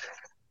 So,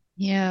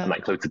 Yeah. and that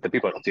included the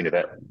people who went up to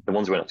university, the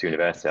ones who went up to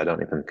university, I don't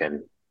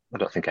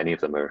think any of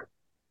them are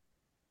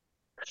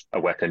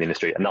working in the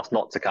industry. And that's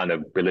not to kind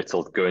of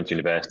belittle going to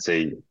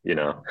university,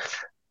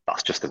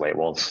 that's just the way it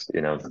was.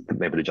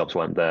 Maybe the jobs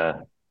weren't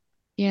there.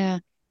 Yeah.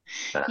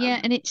 Yeah.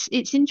 Um, And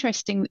it's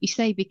interesting what you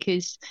say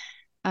because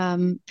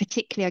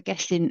particularly I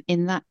guess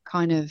in that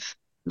kind of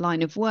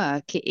line of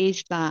work, it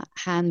is that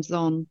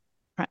hands-on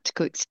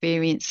practical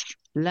experience,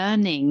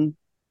 learning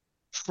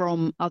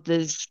from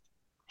others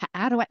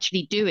how to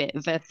actually do it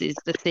versus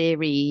the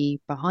theory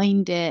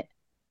behind it,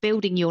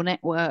 building your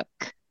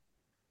network.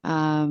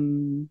 That's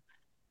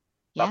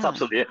Yeah.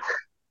 absolutely it.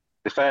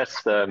 The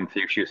first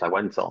few shoots I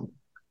went on,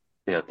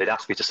 they'd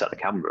ask me to set the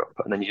camera up,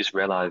 and then you just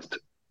realized,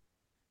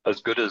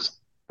 as good as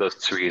those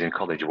 2 years in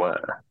college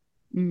were,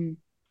 Mm,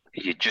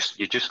 you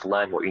just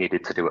learned what you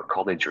needed to do at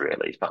college,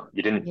 really. But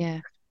you didn't.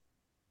 yeah.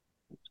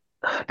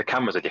 The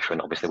cameras are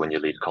different, obviously, when you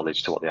leave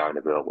college to what they are in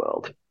the real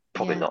world.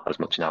 Probably Yeah. not as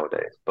much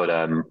nowadays,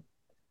 but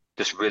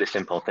just really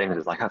simple things.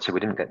 It's like, actually, we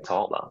didn't get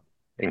taught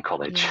that in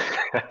college.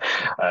 Yeah.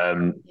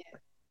 um, Yeah.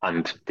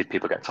 and did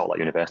people get taught that at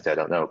university? I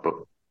don't know,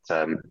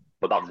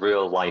 but that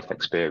real life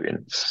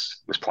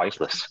experience was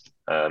priceless.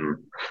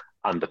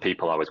 And the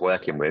people I was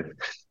working with,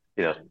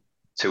 you know,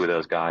 2 of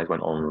those guys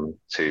went on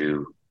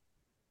to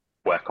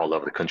work all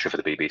over the country for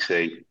the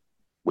BBC, Yeah.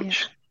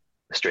 which,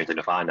 strangely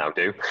enough, I now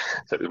do.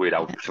 So it was weird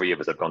how Yeah. 3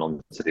 of us have gone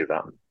on to do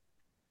that.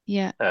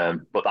 Yeah.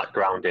 But that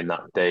grounding,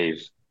 that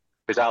Dave,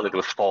 bizarrely, there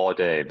were 4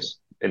 Daves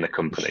in the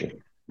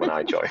company when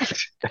I joined.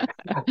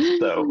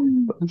 So,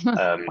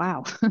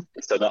 Wow.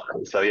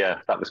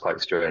 that was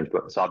quite strange.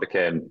 But so I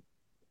became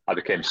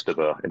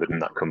Stubbo in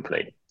that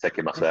company,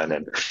 taking my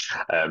surname.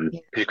 Yeah.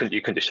 You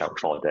couldn't just shout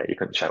 4 Dave. You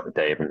couldn't shout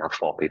Dave and have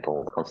 4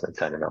 people constantly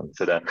turning around.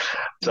 So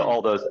Yeah.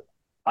 all those,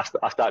 I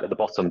started at the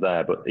bottom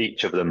there, but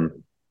each of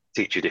them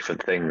teach you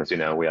different things.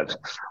 We had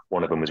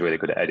one of them was really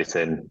good at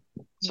editing,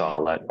 so Yeah.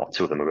 I learned, or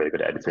 2 of them were really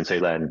good at editing. So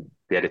you learn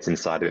the editing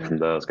side of it Yeah. from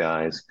those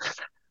guys.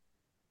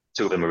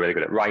 2 of them were really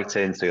good at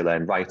writing, so you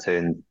learn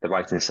the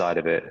writing side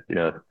of it.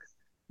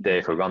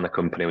 Dave, who ran the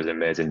company, was an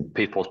amazing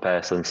people's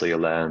person, so you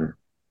learn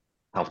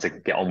how to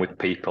get on with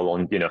people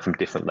on, from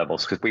different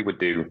levels. Because we would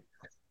do,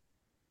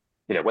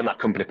 when that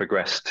company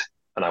progressed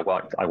and I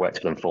worked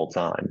for them full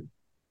time.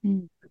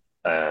 Mm.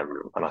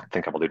 And I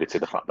think I've alluded to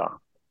the fact that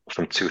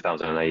from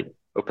 2008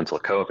 up until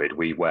COVID,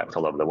 we worked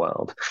all over the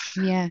world.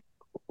 Yeah.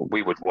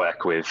 We would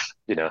work with,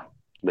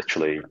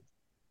 literally,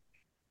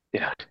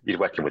 you're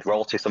working with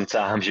royalty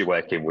sometimes, you're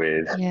working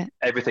with Yeah.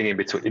 everything in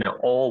between,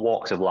 all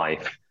walks of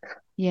life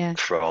Yeah.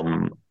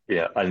 from,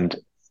 and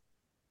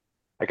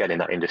again, in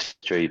that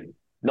industry,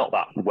 not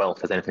that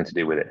wealth has anything to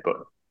do with it, but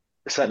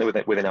certainly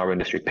within our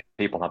industry,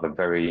 people have a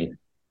very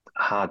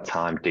hard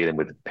time dealing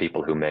with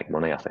people who make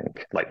money, I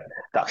think. Like,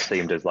 that's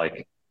seemed as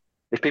like,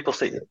 if people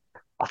see,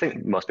 I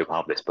think most people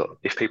have this, but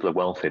if people are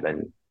wealthy,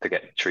 then they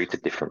get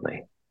treated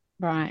differently.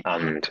 Right.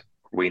 And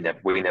we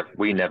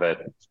never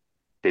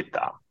did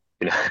that.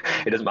 Yeah.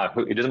 It doesn't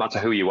matter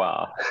who you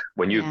are.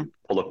 When you Yeah.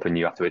 pull up and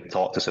you have to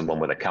talk to someone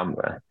with a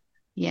camera,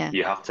 Yeah.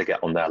 you have to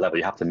get on their level.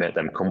 You have to make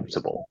them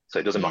comfortable. So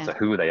it doesn't Yeah. matter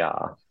who they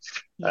are,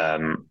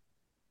 Yeah.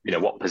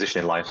 what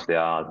position in life they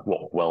are,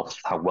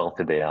 how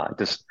wealthy they are.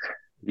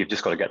 You've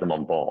just got to get them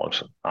on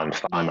board and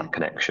find Yeah. that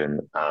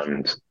connection.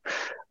 And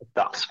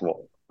that's what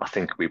I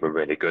think we were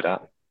really good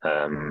at.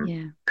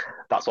 Yeah.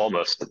 That's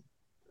almost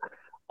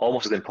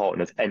as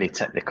important as any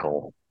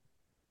technical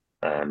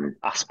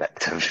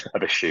aspect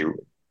of a shoot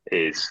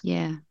is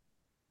Yeah.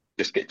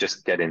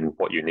 just getting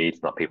what you need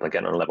from that people and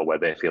getting on a level where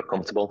they feel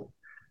comfortable.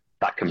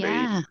 That can be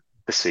Yeah.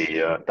 the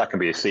CEO. That can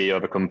be a CEO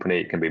of a company.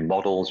 It can be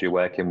models you're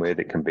working with.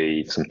 It can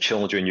be some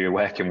children you're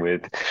working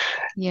with.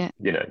 Yeah.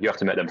 You have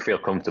to make them feel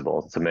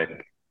comfortable to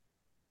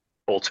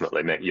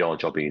ultimately make your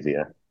job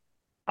easier.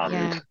 And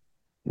Yeah.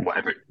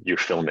 whatever it is you're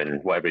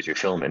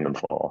filming them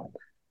for,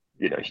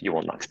 you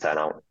want that to turn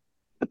out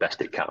the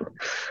best it can.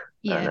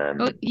 Yeah. And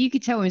Well, you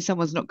could tell when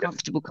someone's not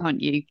comfortable, can't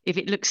you? If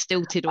it looks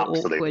stilted or awkward,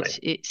 absolutely.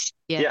 it's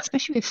Yeah.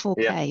 especially with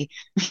 4K.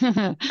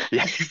 Yeah.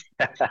 Yeah.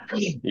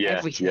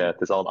 Everything. Yeah.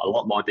 There's a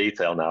lot more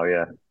detail now.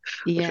 Yeah.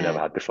 Which we never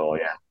Yeah. had before.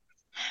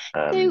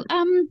 Yeah. So,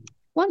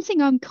 one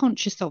thing I'm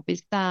conscious of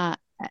is that,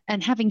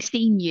 and having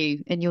seen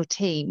you and your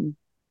team,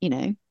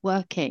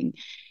 working,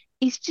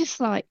 it's just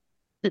like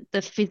the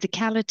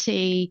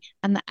physicality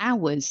and the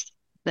hours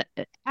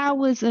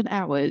and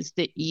hours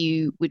that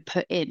you would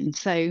put in.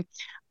 So,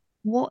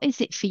 what is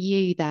it for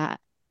you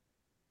that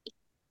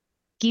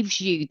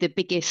gives you the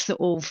biggest sort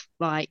of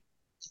like,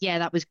 yeah,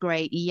 that was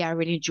great. Yeah, I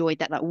really enjoyed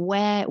that. Like,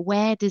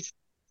 where does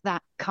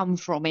that come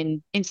from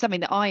in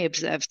something that I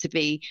observe to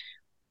be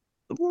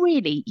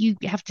really, you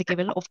have to give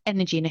a lot of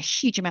energy and a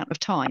huge amount of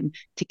time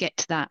to get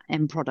to that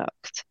end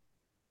product.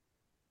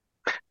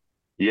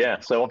 Yeah.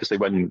 So obviously,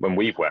 when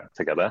we've worked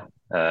together,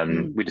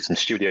 we did some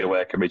studio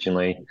work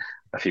originally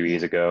a few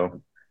years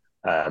ago,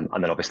 and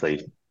then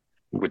obviously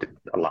we did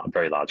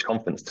very large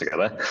conference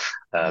together,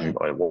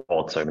 or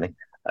award ceremony.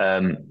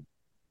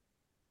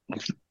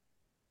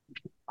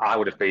 I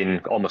would have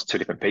been almost 2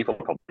 different people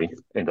probably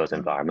in those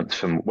environments.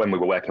 From when we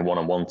were working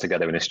one-on-one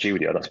together in a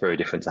studio, that's very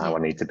different to how I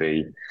need to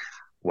be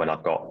when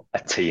I've got a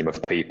team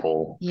of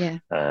people,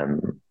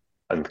 and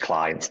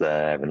clients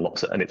there,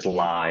 and it's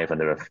live,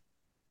 and there are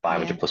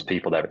 500 plus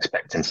people there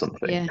expecting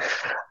something.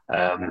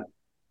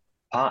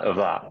 Part of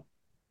that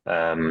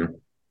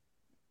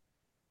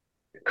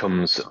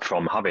comes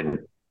from having,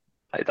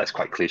 that's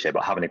quite cliche,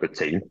 but having a good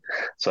team.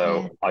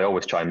 So I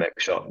always try and make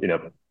sure,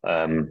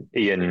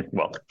 Ian,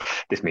 well,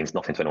 this means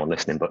nothing to anyone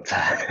listening, but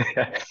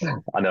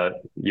I know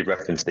you've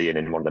referenced Ian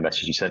in one of the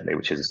messages you sent me,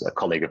 which is a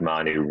colleague of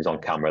mine who was on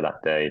camera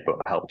that day, but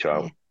helped you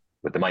out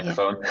with the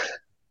microphone.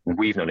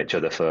 We've known each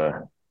other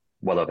for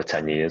well over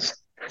 10 years.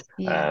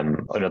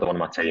 Another one of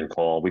my team,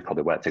 Paul, we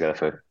probably worked together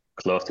for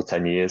close to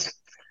 10 years.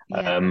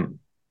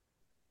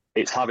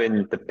 It's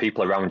having the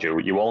people around you.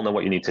 You all know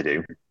what you need to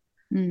do.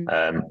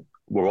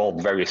 We're all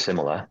very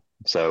similar.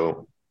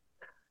 So,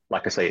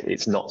 like I say,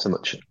 it's not so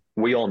much,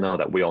 we all know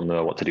that we all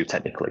know what to do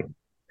technically.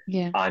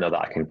 I know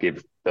that I can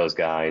give those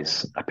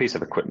guys a piece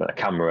of equipment, a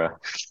camera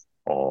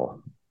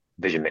or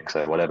vision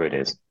mixer, whatever it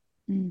is.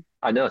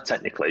 I know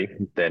technically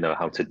they know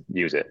how to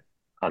use it,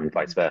 and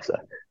vice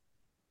versa.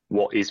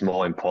 What is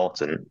more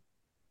important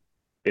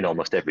in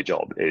almost every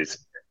job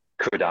is,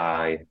 could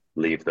I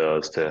leave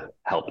those to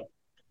help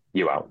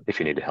you out if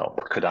you needed help?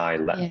 Could I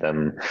let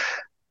them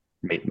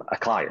meet a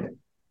client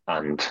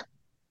and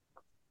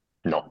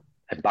not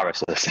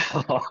embarrass us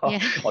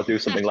or do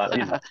something like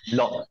that?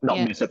 Not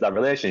mess up that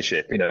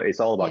relationship. It's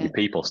all about your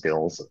people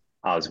skills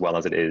as well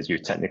as it is your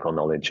technical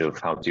knowledge of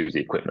how to use the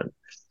equipment.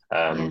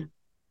 And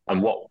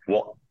what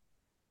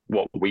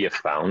we have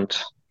found,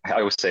 I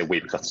always say we,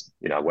 because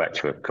I worked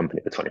for a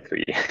company for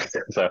 23 years,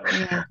 so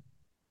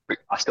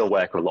I still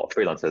work with a lot of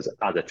freelancers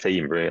as a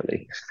team,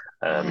 really.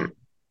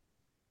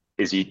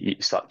 Is you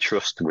start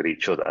trust with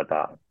each other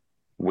that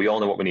we all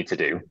know what we need to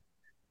do,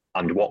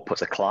 and what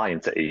puts a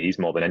client at ease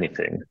more than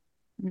anything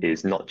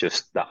is not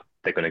just that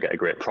they're going to get a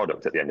great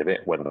product at the end of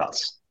it, whether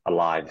that's a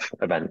live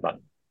event that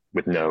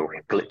with no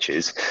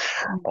glitches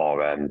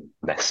or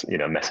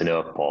messing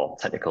up or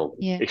technical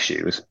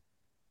issues,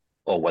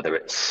 or whether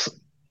it's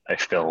a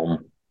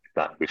film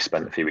that we've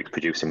spent a few weeks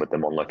producing with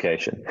them on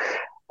location.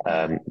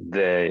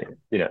 They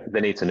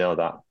need to know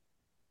that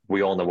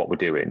we all know what we're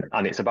doing,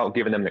 and it's about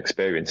giving them an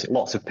experience.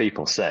 Lots of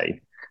people say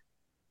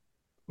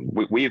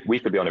we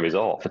could be on a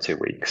resort for 2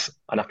 weeks,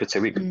 and after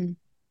 2 weeks,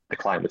 the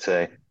client would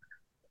say,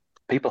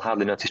 people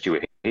hardly noticed you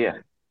were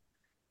here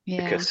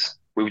because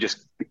we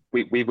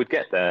would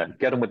get there,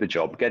 get on with the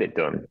job, get it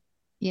done,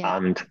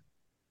 and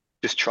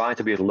just try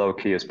to be as low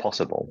key as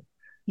possible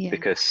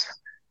because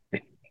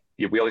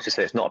we always just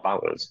say it's not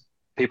about us.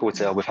 People would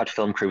say, "Oh, we've had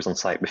film crews on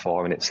site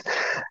before, and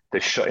they're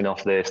shutting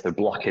off this, they're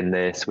blocking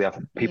this. We have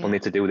people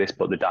need to do this,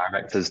 but the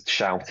director's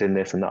shouting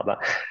this and that."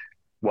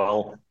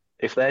 Well,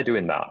 if they're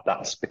doing that,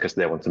 that's because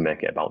they want to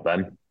make it about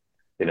them.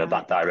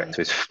 That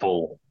director is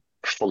full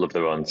of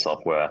their own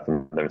self-worth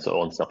and their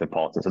own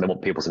self-importance, and they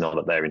want people to know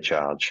that they're in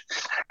charge.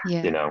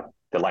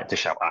 They like to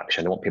shout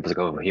action. They want people to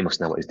go, he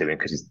must know what he's doing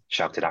because he's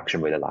shouted action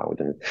really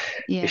loud, and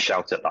he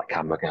shouted at that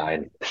camera guy,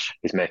 and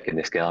he's making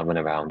this girl run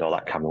around or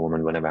that camera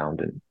woman run around,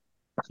 and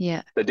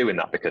they're doing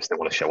that because they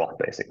want to show off,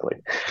 basically.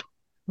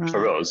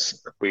 For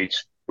us, we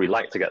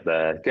like to get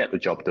there, get the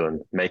job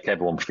done, make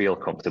everyone feel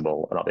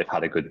comfortable and that they've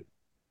had a good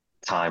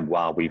time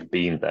while we've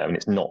been there, and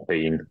it's not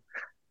been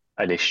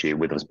an issue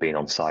with us being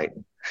on site.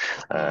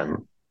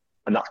 And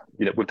that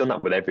we've done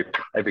that with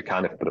every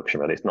kind of production,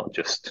 really. It's not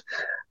just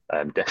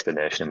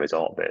destination and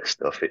resort based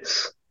stuff.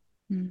 It's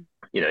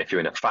if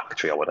you're in a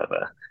factory or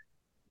whatever,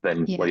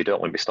 then you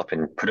don't want to be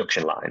stopping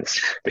production lines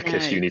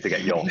because you need to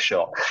get your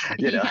shot.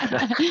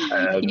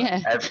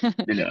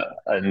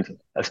 And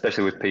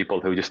especially with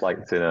people who just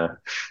like to.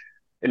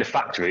 In a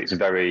factory, it's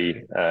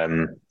very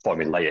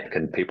formulaic,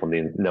 and people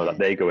know that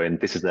they go in,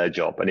 this is their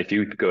job, and if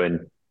you go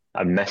in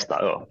and mess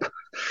that up,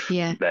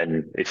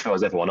 then it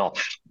throws everyone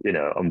off,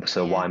 and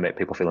so why make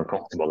people feel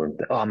uncomfortable and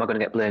am I going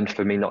to get blamed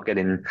for me not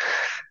getting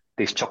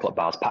these chocolate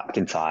bars packed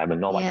in time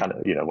and all that kind of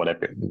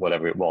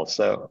whatever it was.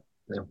 So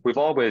we've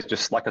always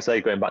just, like I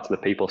say, going back to the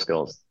people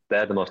skills,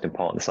 they're the most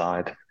important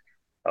side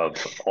of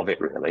it,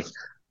 really.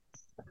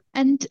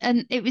 And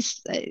it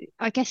was,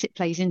 I guess it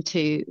plays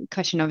into a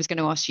question I was going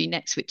to ask you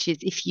next, which is,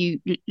 if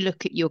you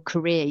look at your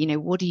career,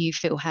 what do you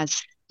feel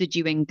has stood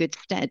you in good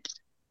stead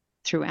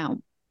throughout?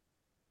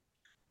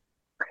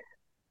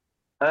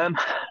 I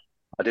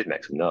did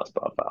make some notes,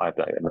 but I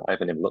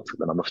haven't even looked at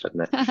them, I must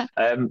admit.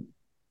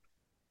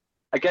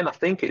 Again, I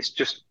think it's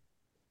just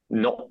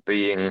not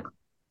being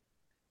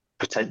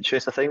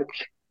pretentious, I think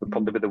would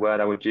probably be the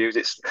word I would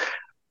use.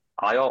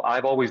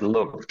 I've always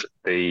loved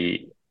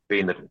being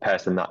the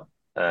person that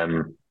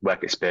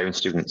work experience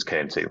students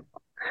came to.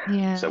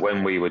 So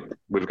when we would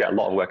get a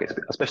lot of work,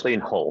 especially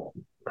in Hull,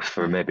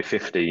 for maybe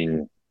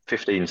 15,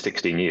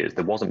 16 years,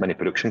 there wasn't many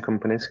production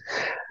companies.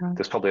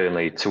 There's probably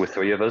only 2 or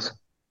 3 of us.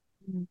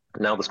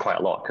 Now there's quite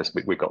a lot because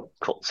we got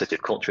City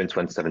of Culture in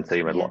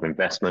 2017. We had a lot of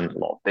investment, a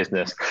lot of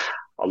business,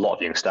 a lot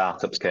of young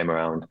startups came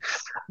around.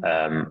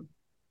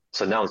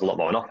 So now there's a lot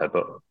more on offer.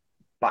 But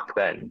back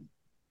then,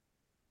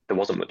 there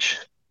wasn't much.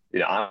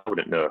 I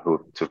wouldn't know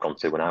who to have gone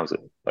to when I was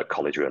at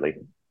college, really.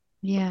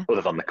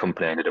 Other than the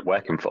company I ended up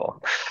working for.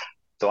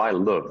 So I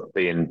love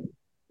giving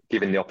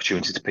the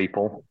opportunity to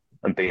people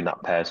and being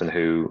that person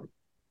who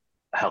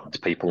helps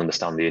people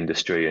understand the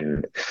industry,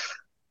 and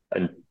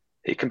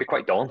it can be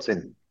quite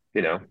daunting,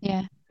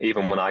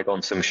 even when I go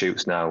on some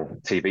shoots now,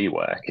 TV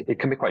work, it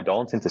can be quite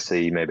daunting to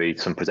see maybe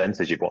some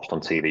presenters you've watched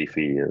on TV for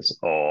years,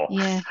 or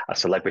Yeah. a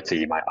celebrity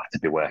you might have to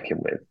be working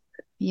with.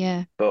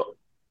 Yeah. But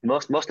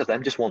most of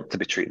them just want to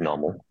be treated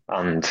normal,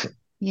 and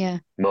Yeah.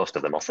 most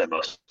of them, I'll say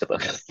most of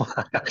them,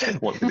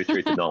 want to be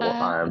treated normal.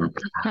 I want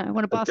a I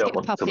don't basket of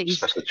want to look puppies.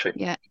 special treat.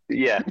 Yeah.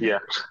 Yeah, yeah. Yeah.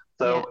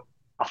 So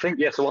I think,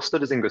 yeah, so what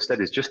stood us in good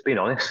stead is just being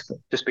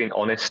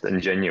honest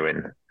and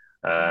genuine.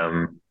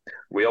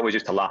 We always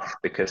used to laugh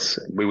because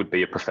we would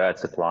be a preferred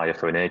supplier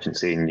for an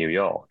agency in New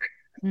York.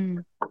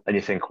 Mm. And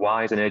you think,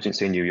 why is an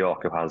agency in New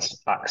York who has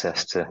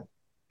access to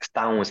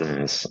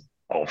thousands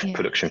of Yeah.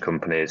 production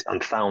companies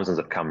and thousands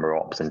of camera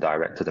ops and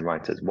directors and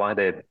writers, why are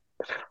they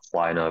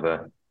flying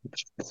over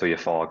 3 or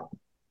 4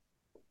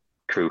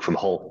 crew from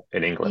Hull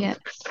in England? Yeah.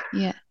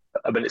 Yeah.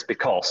 I mean, it's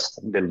because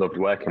they loved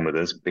working with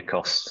us,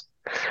 because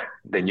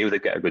they knew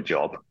they'd get a good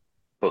job,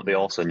 but they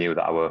also knew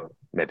that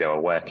maybe our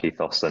work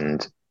ethos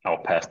and our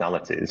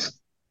personalities,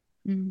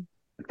 Mm.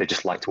 they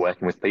just liked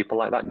working with people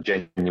like that,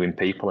 genuine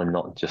people, and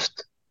not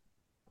just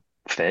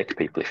fake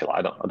people, if you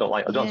like. I don't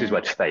like to use the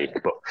word fake,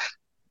 but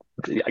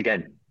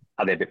again,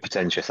 are they a bit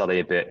pretentious? Are they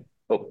a bit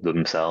up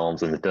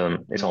themselves and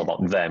it's all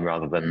about them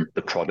rather than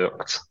the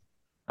product?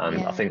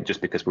 And I think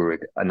just because we were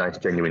a nice,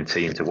 genuine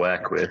team to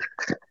work with,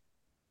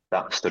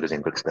 that stood us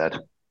in good stead.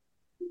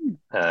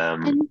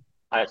 I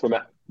actually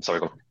met.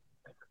 Sorry, go on.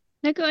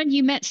 No, go on.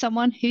 You met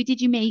someone. Who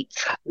did you meet?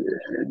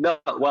 No,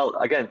 well,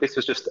 again, this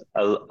was just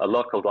a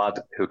local lad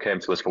who came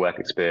to us for work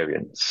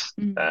experience.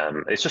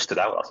 It's just stood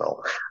out, that's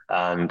all.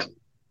 And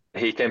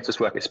he came to us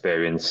work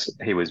experience.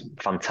 He was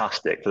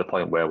fantastic to the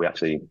point where we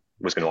actually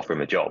was going to offer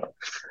him a job.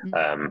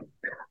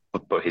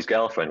 But his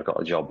girlfriend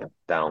got a job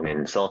down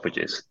in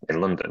Selfridges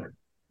in London.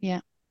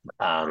 Yeah.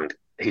 And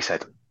he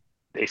said,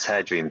 it's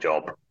her dream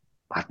job.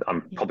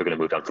 I'm probably going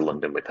to move down to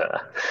London with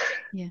her.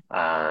 Yeah.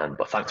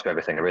 But thanks for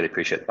everything. I really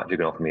appreciate the fact you're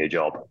going to offer me a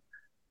job.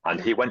 And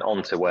he went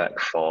on to work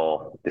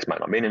for, this might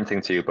not mean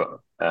anything to you, but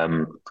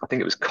I think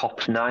it was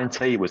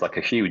Cop90, was like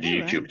a huge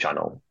YouTube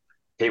channel.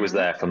 He was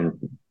there from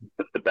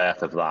the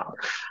birth of that.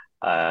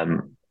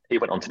 He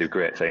went on to do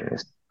great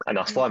things. And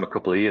I saw him a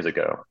couple of years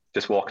ago,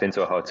 just walked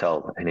into a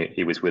hotel, and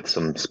he was with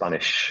some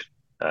Spanish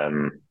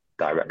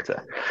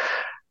director.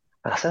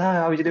 And I said, "Oh,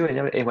 how are you doing?"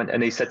 He went,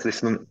 and he said to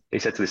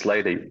this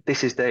lady,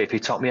 "This is Dave. He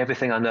taught me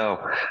everything I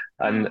know."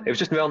 And it was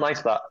just real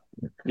nice that,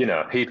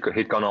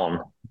 he'd gone on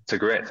to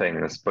great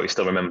things, but he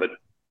still remembered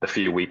the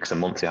few weeks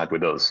and months he had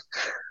with us,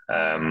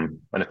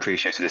 and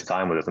appreciated his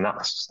time with us. And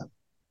that's,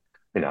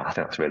 I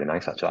think that's really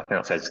nice, actually. I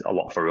think that says a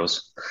lot for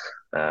us,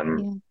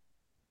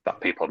 that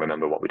people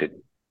remember what we did.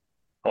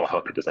 Well, I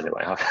hope it does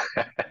anyway.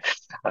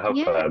 I hope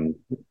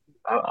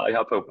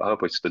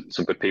we stood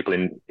some good people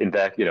in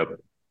there,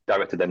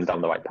 directed them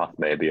down the right path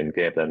maybe, and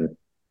gave them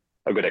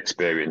a good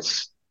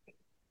experience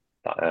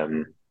that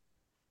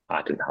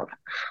I didn't have.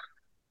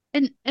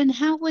 And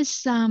how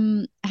was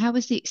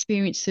the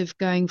experience of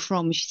going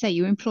from, as you say,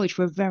 you were employed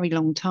for a very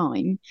long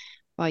time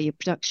by your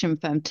production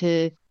firm,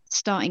 to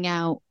starting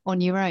out on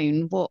your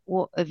own?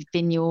 What have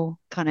been your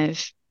kind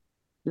of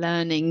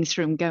learnings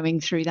from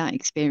going through that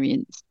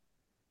experience?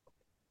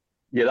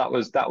 Yeah,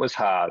 that was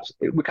hard.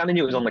 We kind of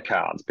knew it was on the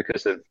cards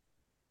because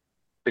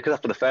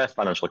after the first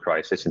financial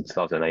crisis in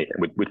 2008,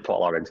 we'd put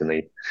all our eggs in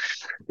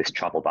this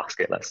travel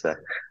basket, let's say,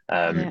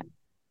 and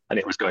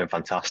it was going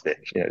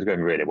fantastic. It was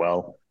going really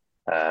well.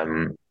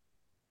 And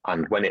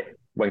when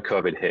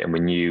COVID hit, and we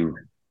knew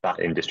that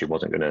industry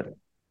wasn't going to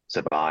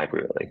survive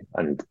really,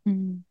 and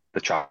the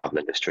travel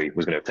industry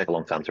was going to take a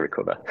long time to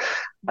recover,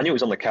 I knew it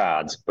was on the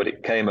cards, but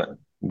it came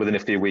within a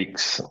few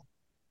weeks.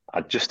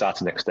 I'd just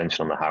started an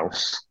extension on the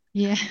house.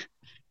 Yeah.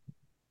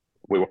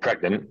 We were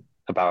pregnant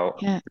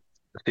about a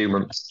few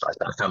months. I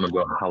can't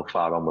remember how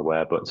far on we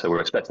were, but so we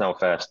were expecting our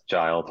first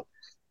child,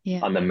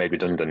 and then made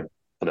redundant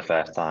for the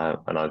first time.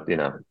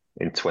 And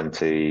in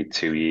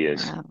 22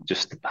 years,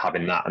 just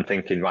having that and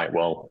thinking, right,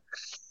 well,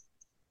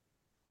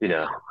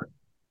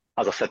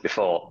 as I said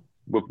before,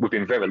 we've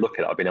been very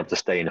lucky that I've been able to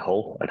stay in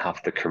Hull and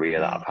have the career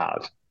that I've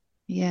had.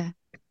 Yeah.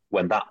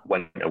 When that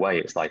went away,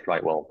 it's like,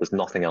 right, well, there's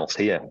nothing else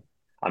here.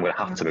 I'm going to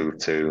have to move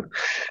to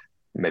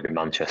maybe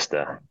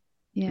Manchester,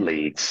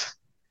 Leeds,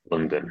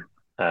 London.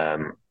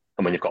 And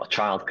when you've got a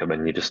child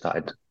coming, you just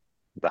started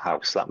the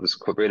house. That was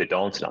really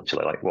daunting,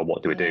 actually. Like, well,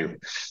 what do we do?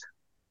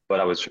 But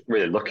I was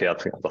really lucky. I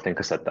think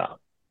I said that.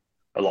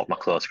 A lot of my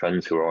close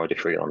friends who were already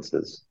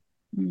freelancers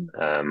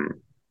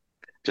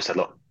just said,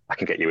 look, I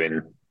can get you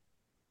in,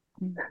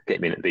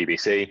 get me in at the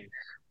BBC.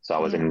 So I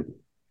was in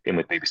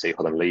with BBC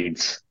Hull and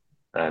Leeds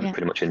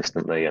pretty much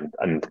instantly,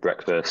 and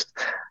breakfast.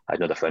 I had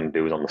another friend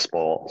who was on the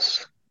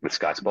sports with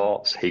Sky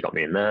Sports. He got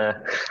me in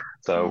there.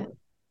 So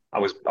I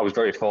was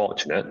very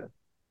fortunate.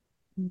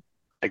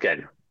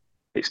 Again,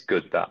 it's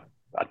good that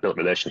I'd built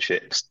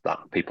relationships, that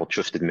people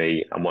trusted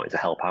me and wanted to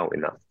help out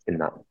in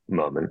that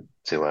moment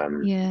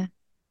to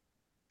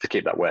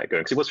keep that work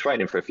going. Because it was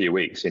frightening for a few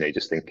weeks,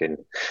 just thinking,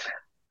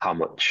 how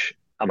much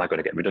am I going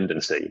to get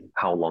redundancy?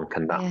 How long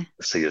can that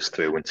see us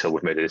through until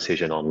we've made a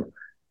decision on,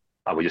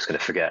 are we just going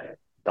to forget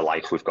the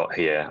life we've got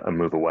here and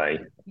move away.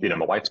 You know, Yeah.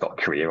 my wife's got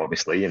a career,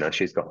 obviously, you know,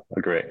 she's got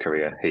a great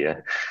career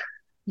here.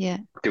 Yeah.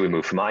 Do we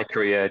move for my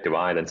career? Do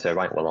I then say,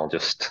 right, well, I'll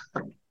just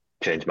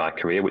change my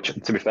career? Which,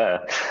 to be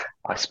fair,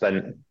 I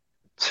spent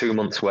 2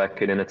 months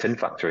working in a tin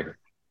factory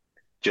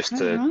just Oh,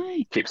 to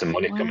right. keep some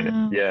money coming in.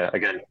 Wow. Yeah,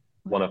 again,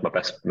 one of Wow. my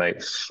best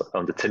mates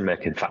owned a tin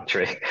making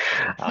factory,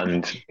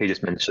 and he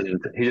just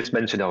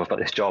mentioned, oh, I've got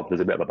this job.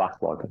 There's a bit of a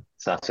backlog.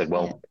 So I said, Yeah.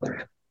 well,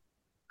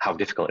 how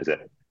difficult is it?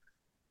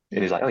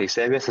 And he's Yeah. like, oh, you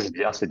serious?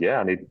 I said, yeah.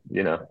 I need,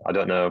 you know, I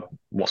don't know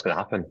what's going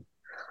to happen.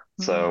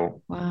 Right.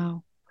 So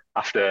Wow.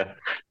 after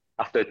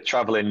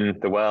traveling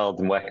the world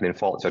and working in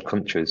 40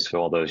 countries for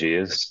all those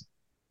years,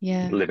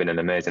 Yeah. living an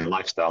amazing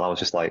lifestyle, I was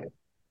just like,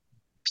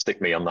 stick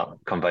me on that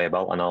conveyor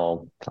belt and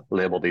I'll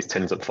label these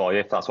tins up for you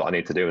if that's what I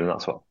need to do, and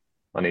that's what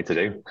I need to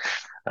do.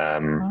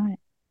 Um, Right.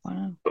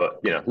 Wow. but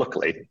you know,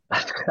 luckily,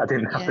 I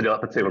didn't have to Yeah. do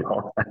that for too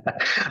long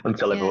Yeah.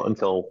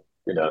 until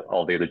you know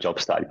all the other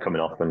jobs started coming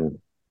off and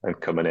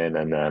coming in,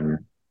 and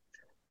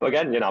but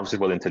again, you know, I was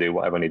just willing to do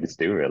whatever I needed to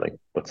do, really.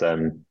 But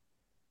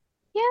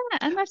Yeah,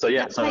 and I so think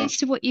yeah, that so plays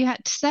to what you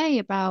had to say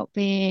about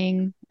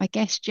being, I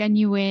guess,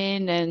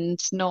 genuine and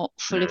not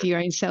full of mm, your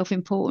own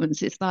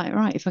self-importance. It's like,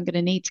 right, if I'm going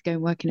to need to go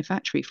and work in a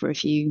factory for a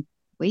few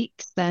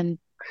weeks, then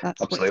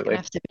that's what it's going to absolutely,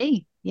 have to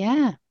be. Yeah.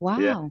 yeah,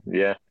 Wow.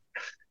 yeah,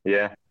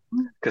 yeah.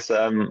 Mm. Because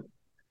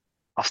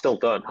I still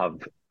don't have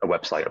a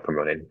website up and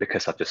running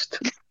because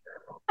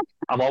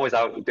I'm always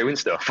out doing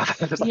stuff.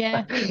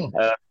 Yeah.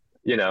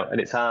 You know, and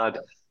it's hard.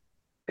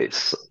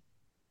 It's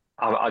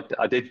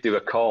I did do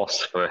a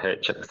course for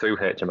through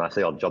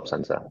HMRC or Job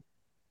Centre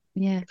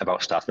Yeah.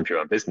 about starting your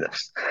own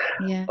business.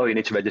 Yeah. Oh, you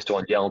need to register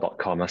on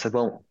Yale.com. I said,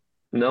 well,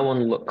 no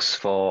one looks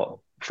for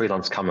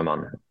freelance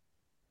cameraman.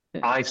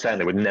 I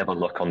certainly would never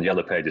look on the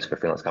other pages for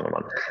freelance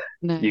cameraman.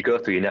 No. You go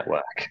through your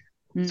network.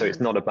 So it's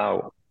Mm. not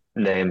about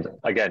names.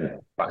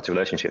 Again, back to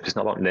relationships. It's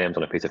not about names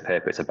on a piece of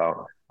paper. It's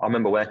about, I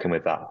remember working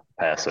with that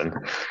person.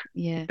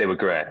 Yeah. They were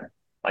great.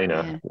 You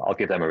know, Yeah. I'll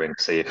give them a ring,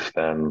 see if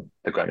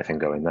they've got anything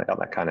going,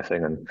 that kind of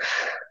thing. And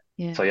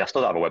Yeah. so, yeah, I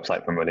still don't have a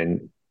website from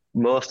running.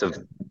 Most of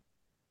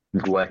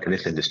work in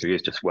this industry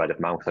is just word of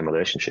mouth and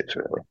relationships,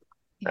 really.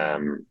 Yeah.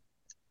 Um,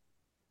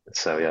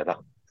 so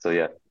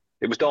yeah,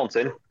 it was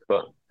daunting,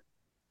 but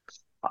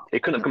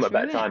it couldn't have Got come at a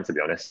better through it. time, to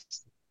be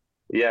honest.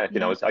 Yeah, you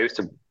know, Yeah. I used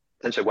to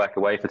potentially work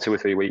away for 2 or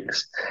 3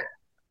 weeks,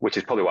 which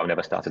is probably why I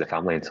never started a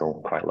family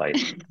until quite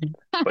late.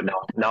 But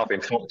now I've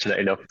been fortunate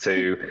enough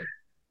to,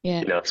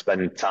 Yeah. you know,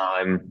 spend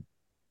time.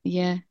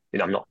 Yeah. You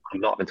know, I'm not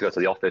having to go to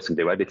the office and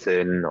do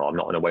editing, or I'm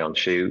not away on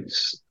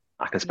shoots.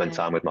 I can spend Yeah.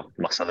 time with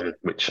my son,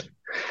 which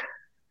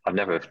I've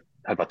never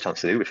had a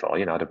chance to do before.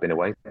 You know, I'd have been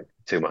away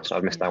too much.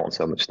 I've missed Yeah. out on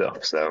so much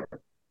stuff. So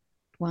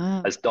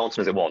Wow. as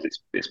daunting as it was,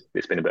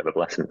 it's been a bit of a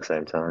blessing at the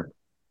same time.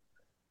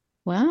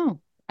 Wow.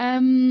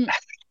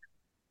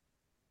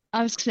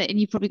 I was saying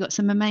you've probably got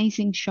some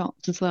amazing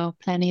shots as well,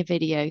 plenty of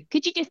video.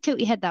 Could you just tilt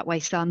your head that way,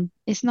 son?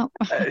 It's not.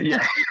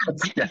 Yeah,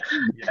 yeah,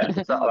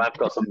 yeah. So I've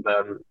got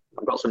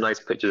some nice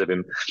pictures of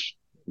him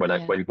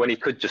Yeah. when you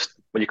could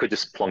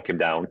just plonk him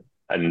down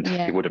and he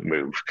Yeah. wouldn't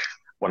move.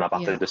 When I've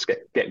had to Yeah. just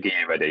get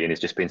gear ready and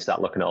he's just been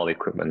sat looking at all the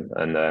equipment,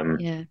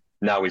 and Yeah.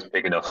 now he's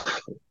big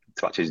enough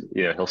to actually,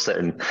 you know, he'll sit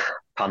and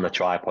pan the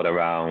tripod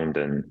around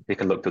and he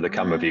can look through the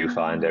camera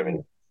viewfinder,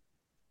 and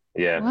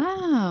Wow. yeah, I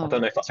don't Wow.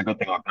 know if that's a good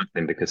thing or a bad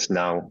thing because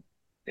now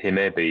he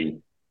may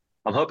be.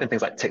 I'm hoping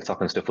things like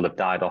TikTok and stuff will have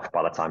died off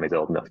by the time he's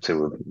old enough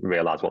to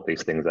realize what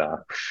these things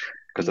are,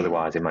 because Yeah.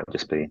 otherwise he might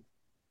just be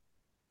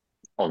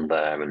on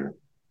there and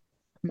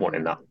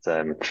wanting Hmm.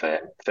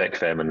 that fake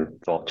fame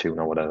and fortune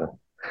or whatever.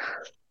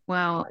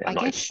 Well, Yeah, I I'm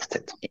not guess into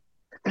TikTok.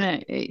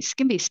 it's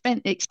going to be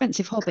a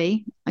expensive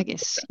hobby. I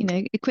guess,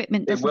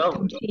 equipment It doesn't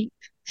come will. cheap.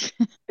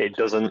 It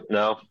doesn't.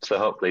 No. So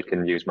hopefully, he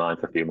can use mine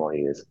for a few more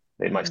years.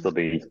 It might Yeah. still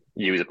be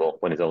usable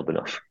when he's old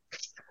enough.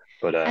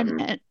 But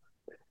And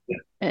yeah.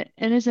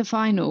 and as a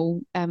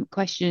final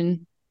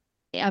question,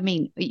 I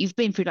mean, you've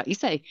been through, like you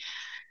say,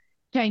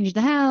 change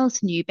the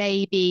house, new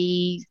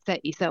baby,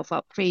 set yourself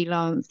up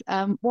freelance.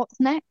 What's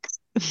next?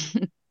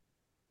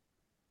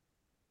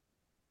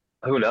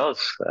 Who knows?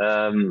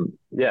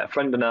 Yeah, a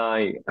friend and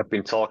I have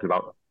been talking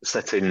about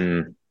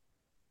setting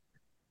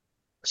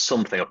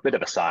something, a bit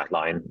of a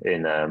sideline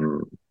in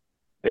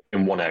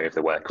one area of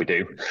the work we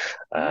do.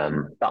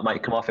 Right. That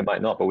might come off, it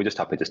might not, but we're just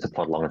happy just to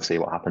plod along and see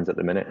what happens at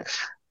the minute.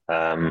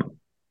 Um,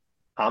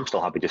 I'm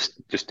still happy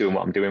just doing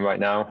what I'm doing right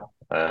now.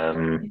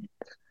 Yeah.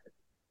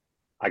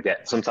 I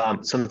get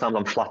sometimes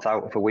I'm flat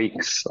out for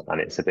weeks,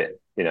 and it's a bit,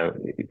 you know,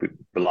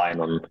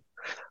 relying on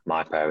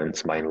my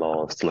parents, my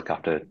in-laws to look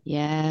after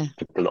Yeah.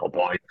 the little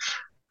boy.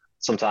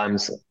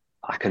 Sometimes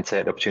I can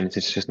take the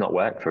opportunity to just not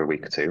work for a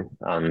week or two,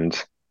 and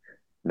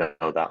know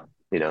that,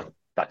 you know,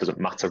 that doesn't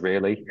matter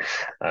really.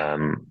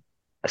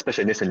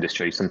 Especially in this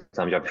industry,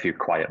 sometimes you have a few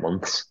quiet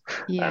months.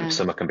 Yeah.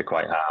 Summer can be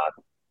quite hard.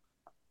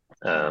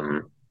 Yeah.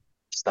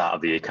 Start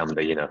of the year can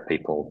be, you know,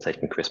 people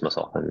taking Christmas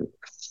off, and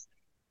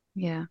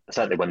Yeah.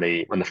 certainly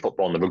when the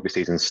football and the rugby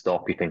seasons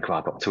stop, you think, oh,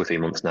 I've got 2 or 3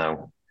 months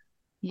now.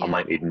 I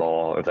might need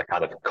more of the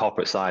kind of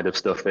corporate side of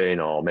stuff in,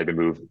 or maybe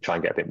try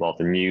and get a bit more of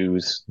the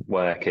news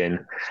work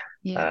in.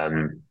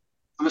 I'm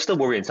still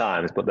worrying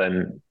times, but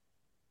then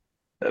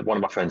one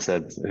of my friends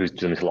said, who's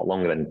doing this a lot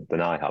longer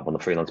than I have on a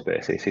freelance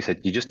basis, he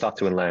said, you just have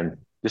to learn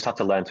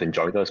to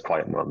enjoy those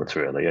quiet moments,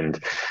 really,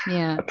 and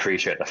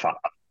appreciate the fact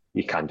that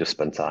you can just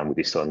spend time with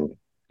your son.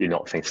 You're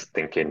not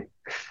thinking,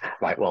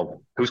 right,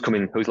 well, who's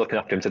looking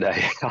after him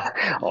today?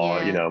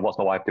 Or, what's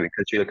my wife doing?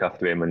 Could she look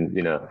after him?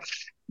 And,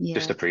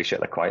 just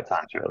appreciate the quiet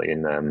times, really,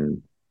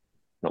 and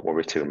not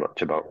worry too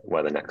much about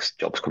where the next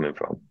job's coming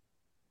from.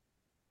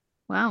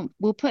 Wow.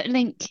 We'll put a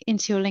link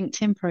into your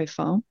LinkedIn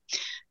profile,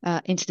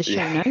 into the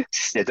show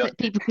notes, so that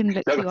people can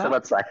look you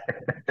up.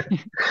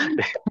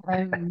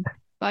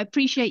 But I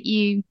appreciate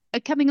you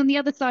coming on the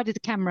other side of the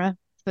camera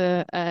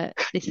for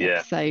this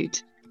episode.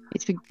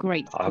 It's been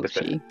great to talk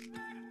to you.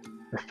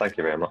 Thank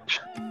you very much.